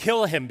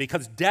 kill him,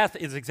 because death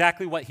is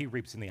exactly what he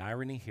reaps. And the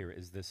irony here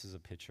is this is a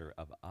picture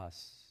of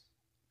us.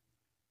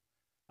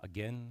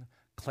 Again,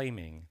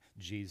 claiming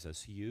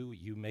Jesus.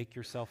 You make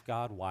yourself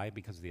God. Why?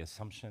 Because of the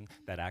assumption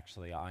that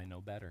actually I know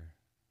better.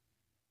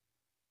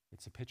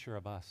 It's a picture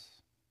of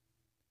us.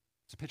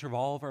 It's a picture of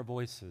all of our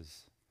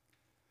voices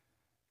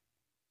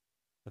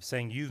of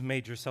saying you've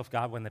made yourself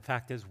God, when the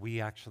fact is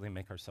we actually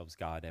make ourselves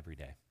God every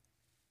day.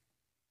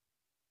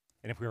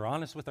 And if we were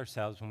honest with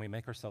ourselves when we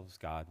make ourselves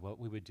God, what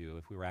we would do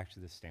if we were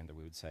actually the standard,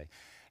 we would say,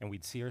 and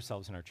we'd see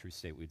ourselves in our true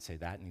state, we'd say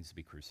that needs to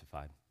be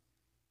crucified.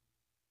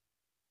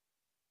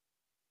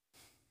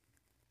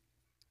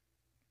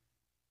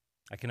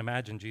 I can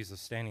imagine Jesus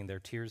standing there,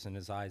 tears in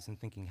his eyes, and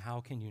thinking,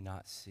 how can you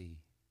not see?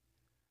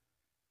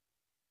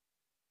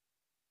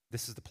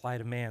 This is the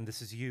plight of man.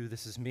 This is you.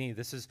 This is me.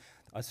 This is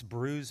us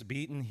bruised,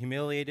 beaten,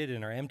 humiliated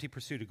in our empty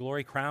pursuit of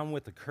glory, crowned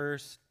with the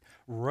curse,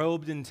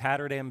 robed in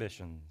tattered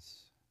ambitions.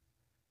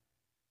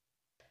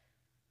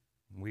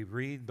 When we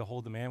read,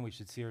 behold the man, we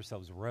should see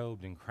ourselves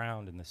robed and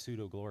crowned in the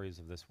pseudo-glories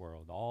of this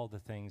world, all the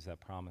things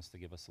that promise to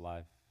give us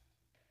life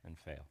and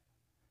fail.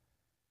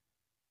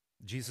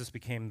 Jesus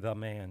became the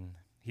man.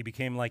 He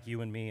became like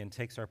you and me and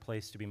takes our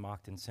place to be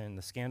mocked in sin.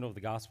 The scandal of the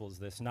gospel is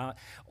this: not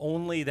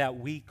only that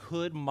we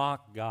could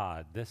mock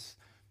God, this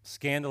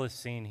scandalous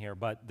scene here,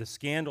 but the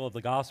scandal of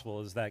the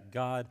gospel is that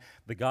God,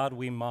 the God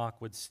we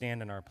mock, would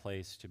stand in our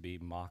place to be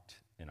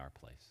mocked in our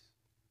place,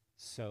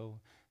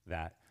 so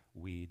that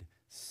we'd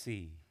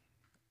see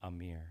a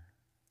mirror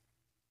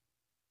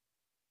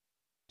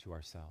to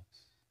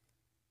ourselves.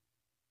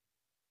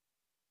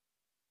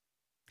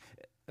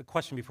 A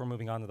question before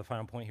moving on to the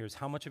final point here is,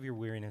 how much of your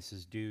weariness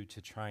is due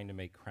to trying to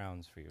make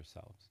crowns for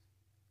yourselves?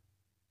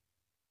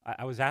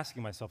 I was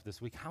asking myself this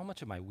week, how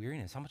much of my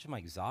weariness, how much of my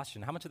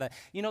exhaustion, how much of that,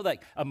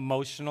 like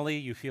emotionally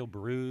you feel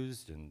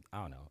bruised and,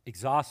 I don't know,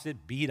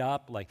 exhausted, beat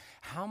up, like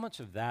how much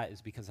of that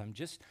is because I'm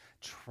just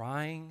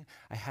trying,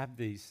 I have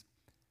the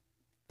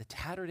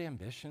tattered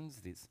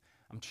ambitions,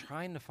 I'm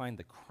trying to find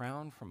the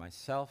crown for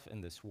myself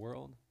in this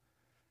world.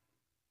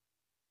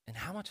 And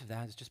how much of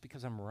that is just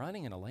because I'm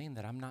running in a lane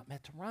that I'm not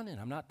meant to run in?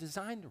 I'm not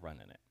designed to run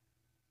in it.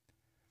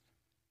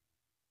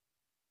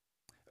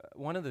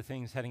 One of the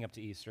things heading up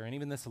to Easter, and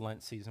even this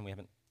Lent season, we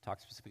haven't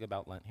talked specifically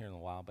about Lent here in a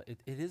while, but it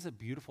is a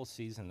beautiful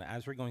season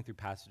as we're going through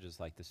passages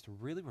like this to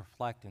really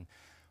reflect on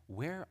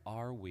where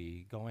are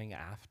we going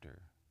after?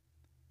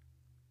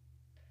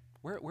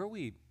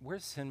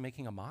 Where's sin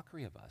making a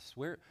mockery of us?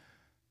 Where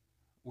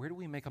do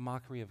we make a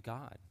mockery of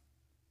God?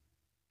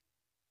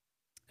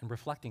 And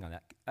reflecting on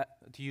that,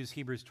 to use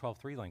Hebrews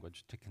 12:3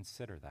 language, to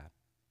consider that.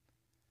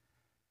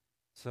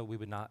 So we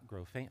would not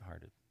grow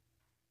faint-hearted,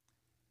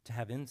 to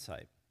have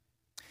insight.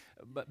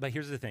 But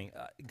here's the thing.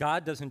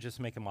 God doesn't just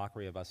make a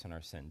mockery of us in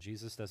our sin.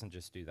 Jesus doesn't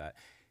just do that.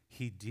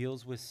 He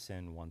deals with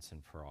sin once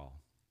and for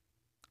all.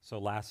 So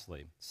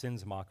lastly,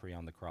 sin's mockery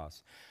on the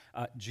cross.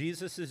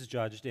 Jesus is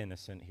judged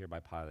innocent here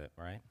by Pilate,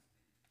 right?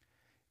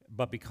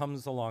 But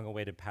becomes the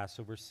long-awaited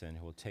Passover sin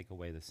who will take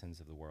away the sins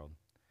of the world.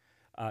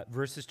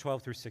 Verses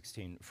 12 through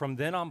 16. From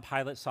then on,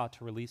 Pilate sought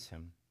to release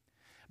him.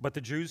 But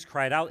the Jews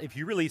cried out, if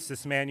you release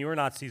this man, you are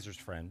not Caesar's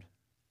friend.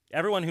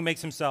 Everyone who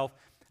makes himself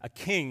a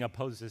king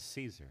opposes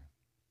Caesar.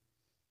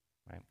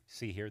 Right?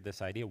 See here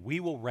this idea. We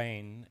will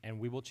reign and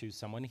we will choose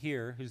someone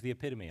here who's the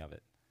epitome of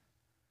it.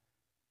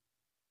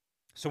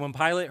 So when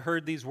Pilate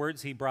heard these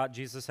words, he brought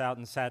Jesus out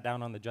and sat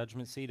down on the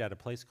judgment seat at a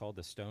place called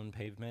the Stone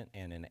Pavement,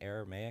 and in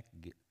Aramaic,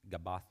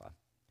 Gabbatha.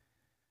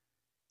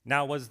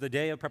 Now it was the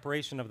day of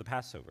preparation of the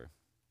Passover.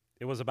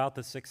 It was about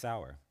the 6th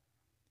hour.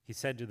 He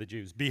said to the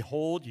Jews,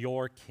 behold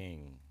your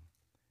king.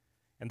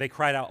 And they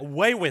cried out,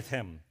 away with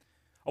him!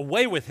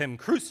 Away with him!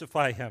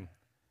 Crucify him!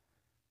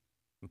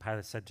 And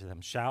Pilate said to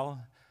them,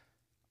 shall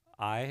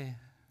I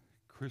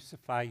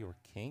crucify your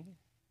king?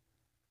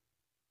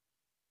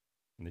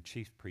 And the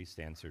chief priest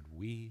answered,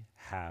 we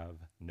have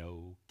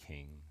no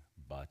king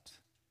but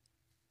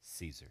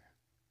Caesar.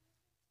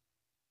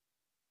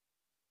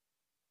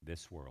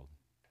 This world,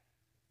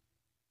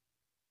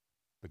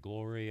 the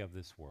glory of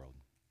this world,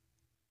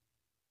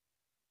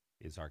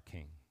 is our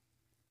king.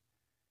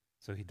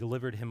 So he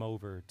delivered him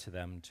over to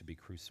them to be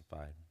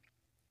crucified.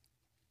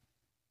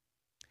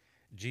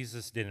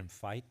 Jesus didn't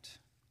fight.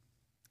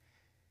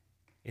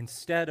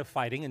 Instead of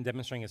fighting and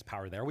demonstrating his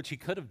power there, which he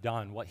could have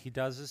done, what he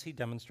does is he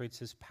demonstrates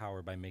his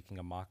power by making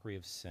a mockery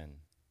of sin.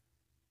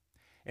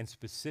 And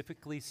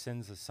specifically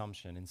sin's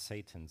assumption and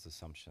Satan's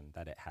assumption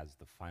that it has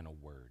the final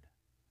word.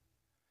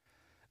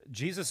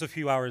 Jesus, a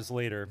few hours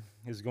later,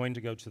 is going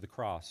to go to the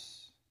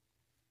cross.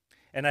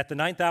 And at the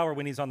ninth hour,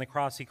 when he's on the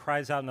cross, he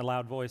cries out in a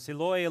loud voice,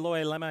 Eloi,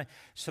 Eloi, lema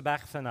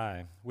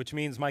sabachthani, which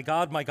means, my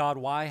God,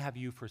 why have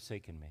you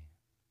forsaken me?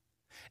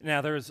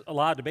 Now, there's a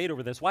lot of debate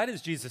over this. Why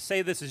does Jesus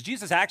say this? Is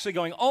Jesus actually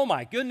going, oh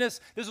my goodness,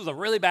 this was a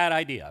really bad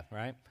idea,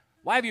 right?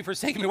 Why have you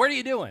forsaken me? What are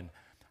you doing?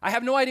 I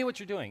have no idea what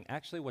you're doing.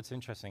 Actually, what's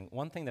interesting,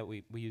 one thing that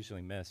we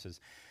usually miss is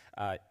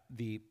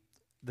the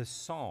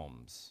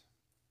Psalms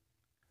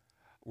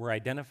were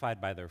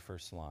identified by their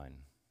first line.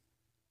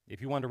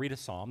 If you wanted to read a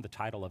psalm, the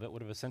title of it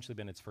would have essentially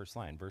been its first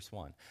line, verse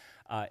 1.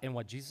 And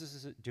what Jesus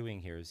is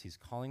doing here is he's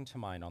calling to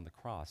mind on the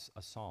cross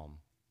a psalm,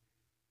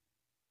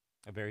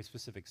 a very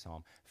specific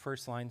psalm.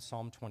 First line,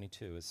 Psalm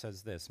 22. It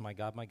says this, my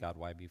God,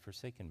 why have you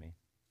forsaken me?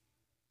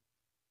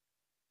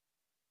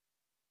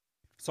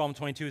 Psalm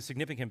 22 is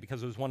significant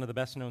because it was one of the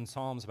best-known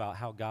psalms about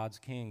how God's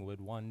king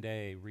would one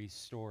day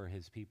restore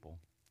his people.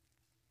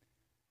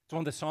 It's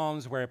one of the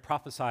psalms where it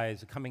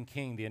prophesies a coming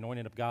king, the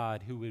anointed of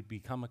God, who would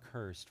become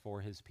accursed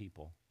for his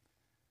people,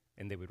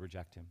 and they would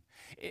reject him.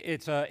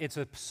 It's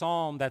a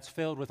psalm that's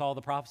filled with all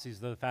the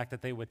prophecies of the fact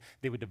that they would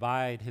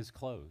divide his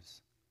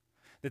clothes,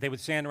 that they would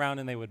stand around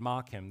and they would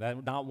mock him,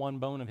 that not one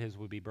bone of his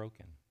would be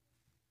broken.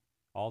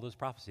 All those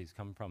prophecies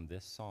come from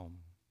this psalm.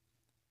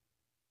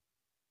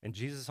 And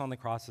Jesus on the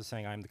cross is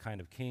saying, I'm the kind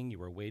of king you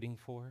were waiting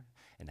for.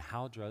 And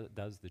how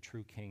does the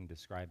true king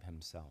describe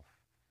himself?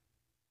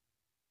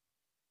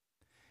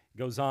 It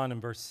goes on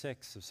in verse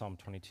 6 of Psalm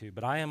 22,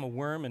 but I am a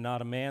worm and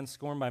not a man,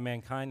 scorned by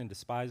mankind and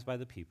despised by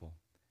the people.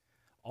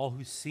 All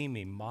who see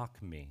me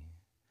mock me.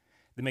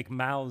 They make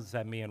mouths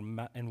at me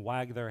and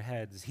wag their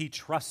heads. He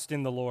trusts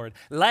in the Lord.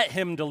 Let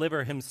him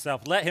deliver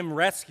himself. Let him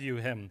rescue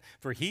him,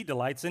 for he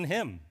delights in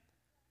him.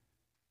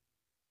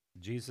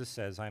 Jesus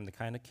says, I am the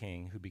kind of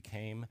king who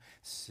became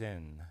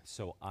sin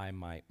so I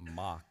might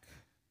mock.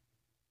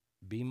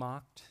 Be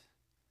mocked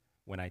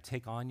when I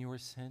take on your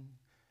sin,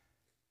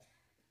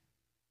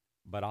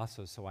 but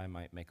also so I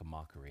might make a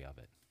mockery of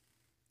it.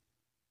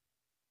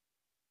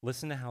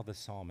 Listen to how the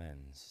psalm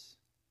ends.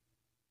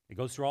 It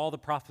goes through all the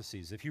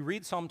prophecies. If you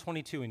read Psalm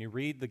 22 and you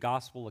read the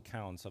gospel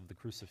accounts of the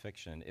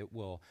crucifixion, it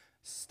will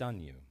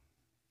stun you.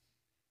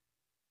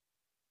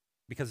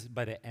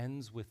 But it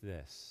ends with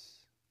this.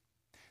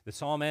 The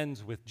psalm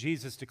ends with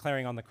Jesus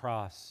declaring on the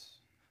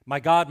cross, my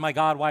God,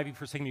 why have you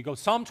forsaken me? You go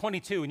Psalm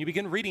 22 and you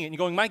begin reading it and you're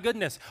going, my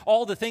goodness,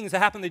 all the things that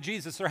happened to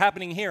Jesus are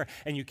happening here.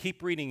 And you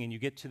keep reading and you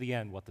get to the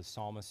end, what the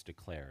psalmist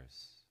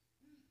declares.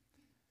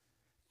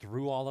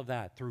 Through all of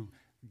that, through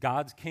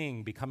God's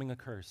king becoming a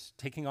curse,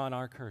 taking on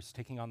our curse,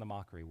 taking on the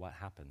mockery, what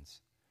happens?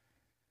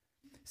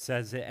 It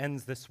says it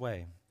ends this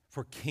way,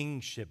 for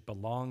kingship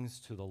belongs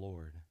to the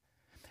Lord,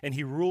 and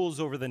he rules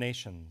over the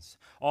nations.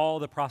 All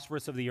the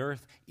prosperous of the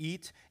earth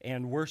eat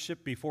and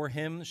worship before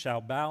him, shall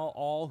bow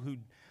all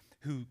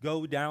who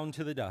go down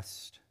to the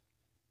dust,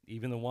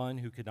 even the one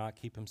who could not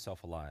keep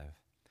himself alive.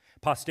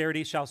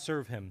 Posterity shall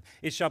serve him.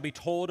 It shall be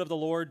told of the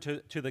Lord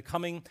to the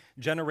coming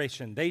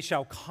generation. They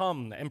shall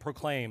come and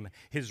proclaim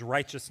his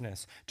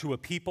righteousness to a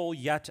people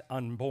yet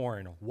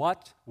unborn.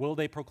 What will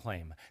they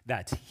proclaim?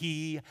 That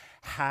he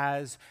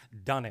has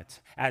done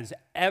it. As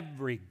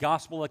every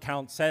gospel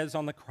account says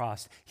on the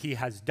cross, he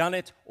has done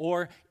it,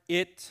 or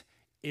it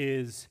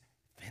is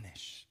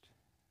finished.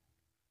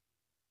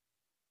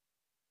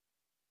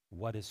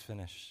 What is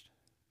finished?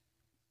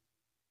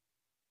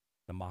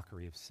 The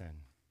mockery of sin.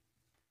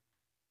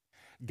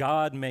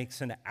 God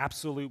makes an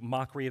absolute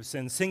mockery of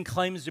sin. Sin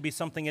claims to be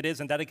something it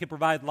isn't, that it could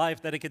provide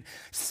life, that it could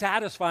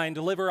satisfy and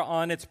deliver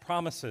on its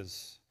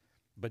promises.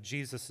 But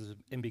Jesus,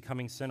 in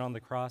becoming sin on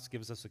the cross,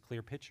 gives us a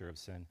clear picture of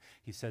sin.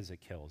 He says it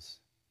kills.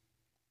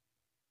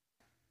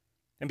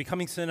 In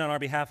becoming sin on our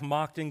behalf,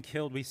 mocked and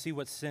killed, we see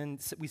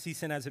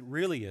sin as it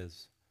really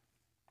is.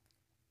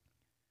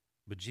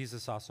 But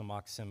Jesus also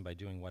mocks sin by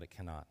doing what it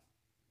cannot.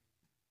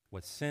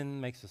 What sin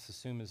makes us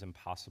assume is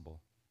impossible,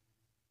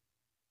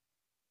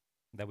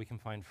 that we can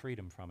find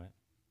freedom from it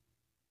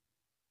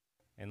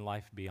and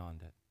life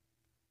beyond it.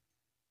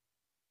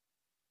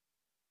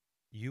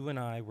 You and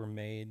I were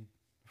made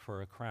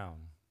for a crown.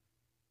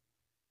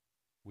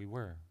 We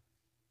were.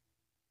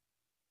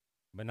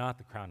 But not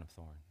the crown of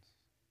thorns.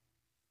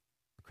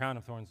 The crown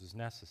of thorns was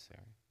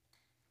necessary.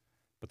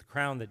 But the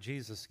crown that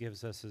Jesus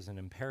gives us is an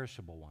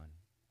imperishable one,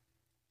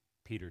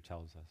 Peter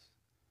tells us.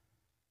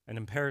 An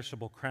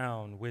imperishable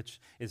crown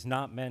which is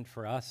not meant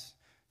for us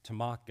to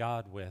mock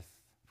God with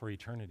for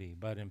eternity,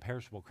 but an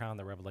imperishable crown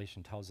that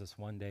Revelation tells us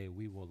one day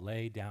we will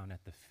lay down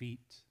at the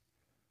feet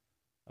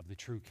of the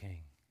true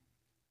King,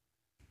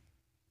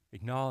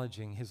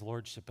 acknowledging his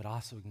lordship, but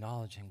also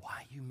acknowledging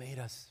why you made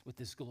us with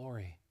this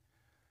glory.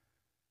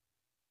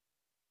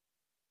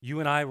 You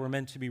and I were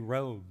meant to be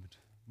robed,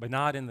 but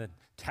not in the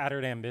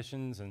tattered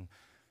ambitions and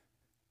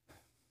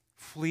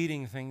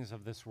fleeting things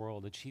of this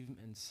world,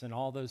 achievements and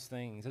all those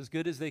things, as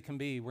good as they can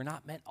be. We're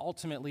not meant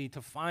ultimately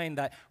to find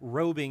that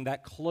robing,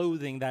 that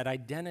clothing, that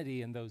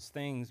identity in those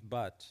things,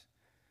 but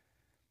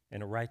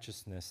in a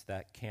righteousness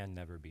that can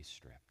never be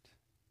stripped.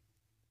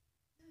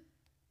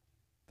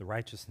 The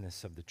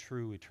righteousness of the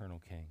true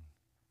eternal King.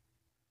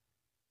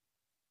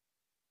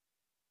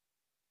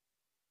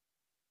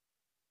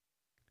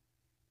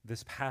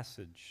 This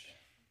passage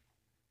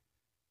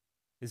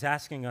is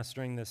asking us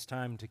during this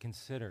time to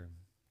consider,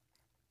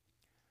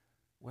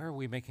 where are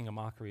we making a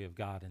mockery of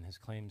God and his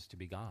claims to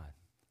be God?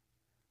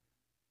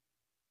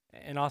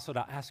 And also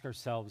to ask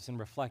ourselves and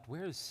reflect,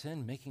 where is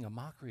sin making a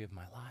mockery of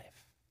my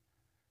life?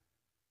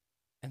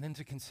 And then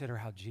to consider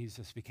how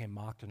Jesus became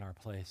mocked in our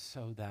place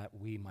so that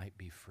we might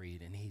be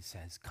freed. And he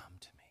says, come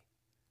to me.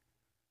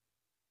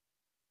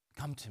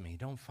 Come to me.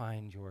 Don't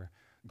find your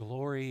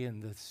glory in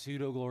the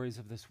pseudo-glories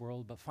of this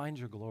world, but find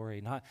your glory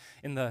not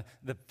in the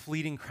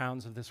fleeting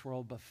crowns of this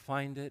world, but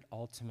find it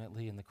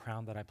ultimately in the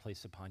crown that I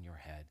place upon your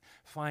head.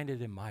 Find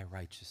it in my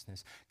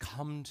righteousness.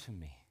 Come to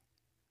me,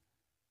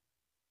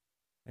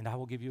 and I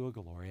will give you a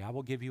glory. I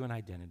will give you an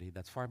identity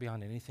that's far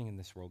beyond anything in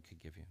this world could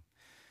give you.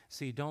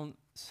 See, don't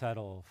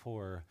settle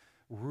for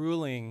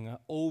ruling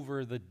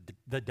over the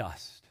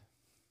dust,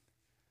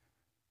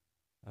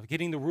 of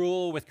getting the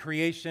rule with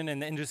creation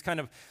and just kind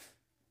of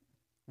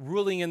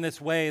ruling in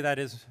this way that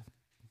is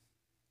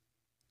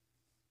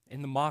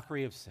in the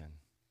mockery of sin.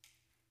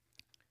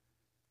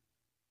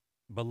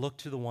 But look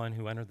to the one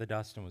who entered the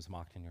dust and was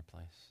mocked in your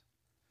place.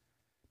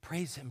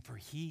 Praise him, for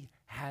he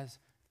has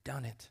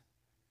done it.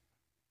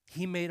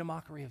 He made a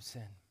mockery of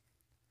sin.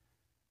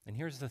 And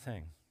here's the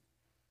thing.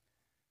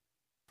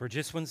 For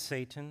just when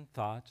Satan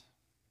thought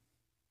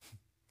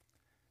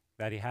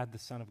that he had the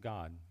Son of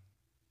God,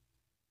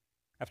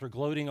 after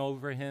gloating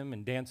over him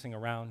and dancing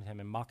around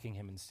him and mocking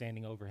him and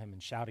standing over him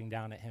and shouting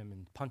down at him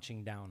and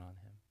punching down on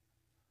him,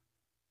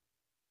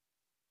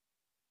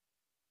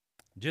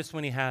 just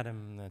when he had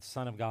him, the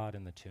Son of God,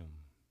 in the tomb,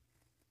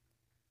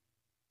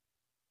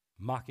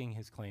 mocking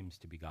his claims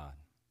to be God,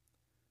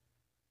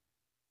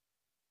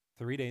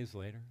 3 days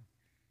later,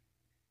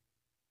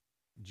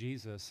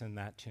 Jesus in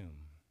that tomb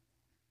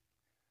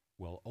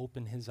will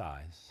open his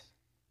eyes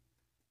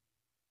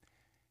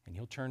and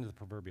he'll turn to the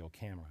proverbial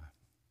camera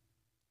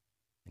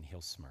and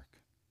he'll smirk.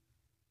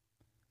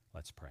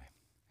 Let's pray.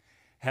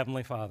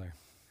 Heavenly Father,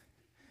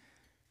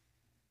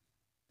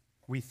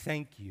 we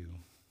thank you,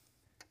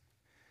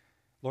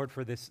 Lord,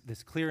 for this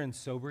clear and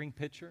sobering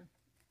picture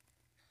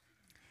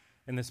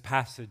in this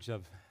passage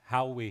of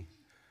how we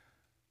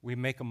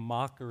make a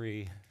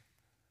mockery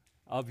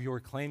of your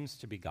claims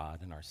to be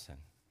God in our sin,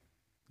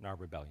 in our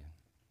rebellion.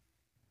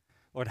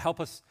 Lord, help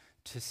us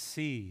to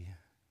see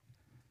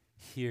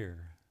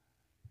here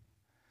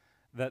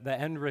that the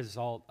end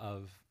result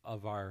of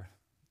our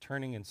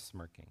turning and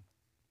smirking,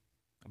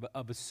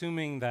 of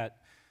assuming that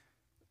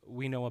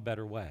we know a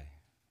better way.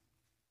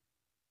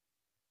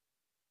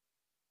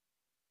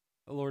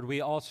 Lord,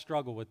 we all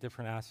struggle with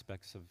different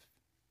aspects of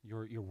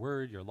your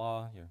word, your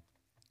law,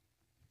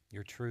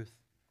 your truth.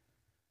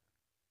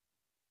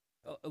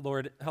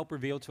 Lord, help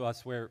reveal to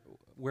us where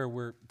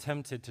we're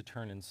tempted to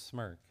turn and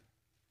smirk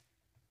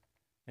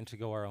and to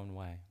go our own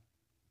way.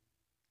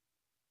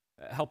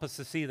 Help us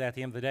to see that at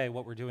the end of the day,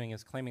 what we're doing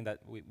is claiming that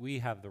we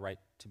have the right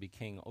to be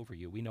king over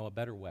you. We know a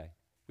better way.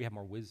 We have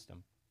more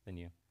wisdom than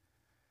you.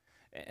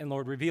 And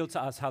Lord, reveal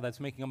to us how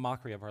that's making a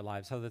mockery of our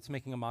lives, how that's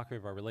making a mockery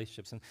of our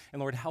relationships. And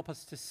Lord, help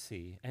us to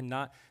see and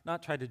not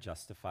try to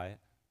justify it.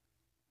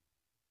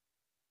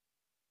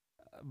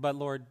 But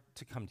Lord,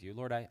 to come to you.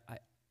 Lord, I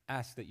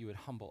ask that you would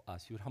humble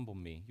us, you would humble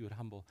me, you would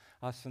humble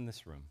us in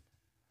this room.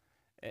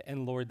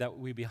 And Lord, that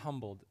we be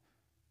humbled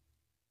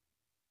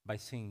by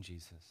seeing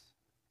Jesus,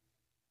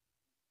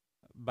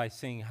 by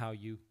seeing how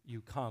you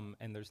come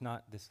and there's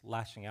not this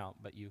lashing out,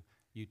 but you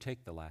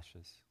take the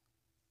lashes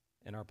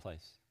in our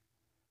place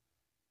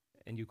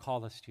and you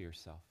call us to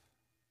yourself.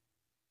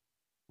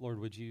 Lord,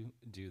 would you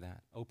do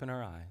that? Open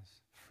our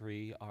eyes,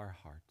 free our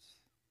hearts.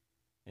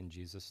 In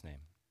Jesus' name,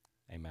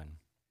 amen.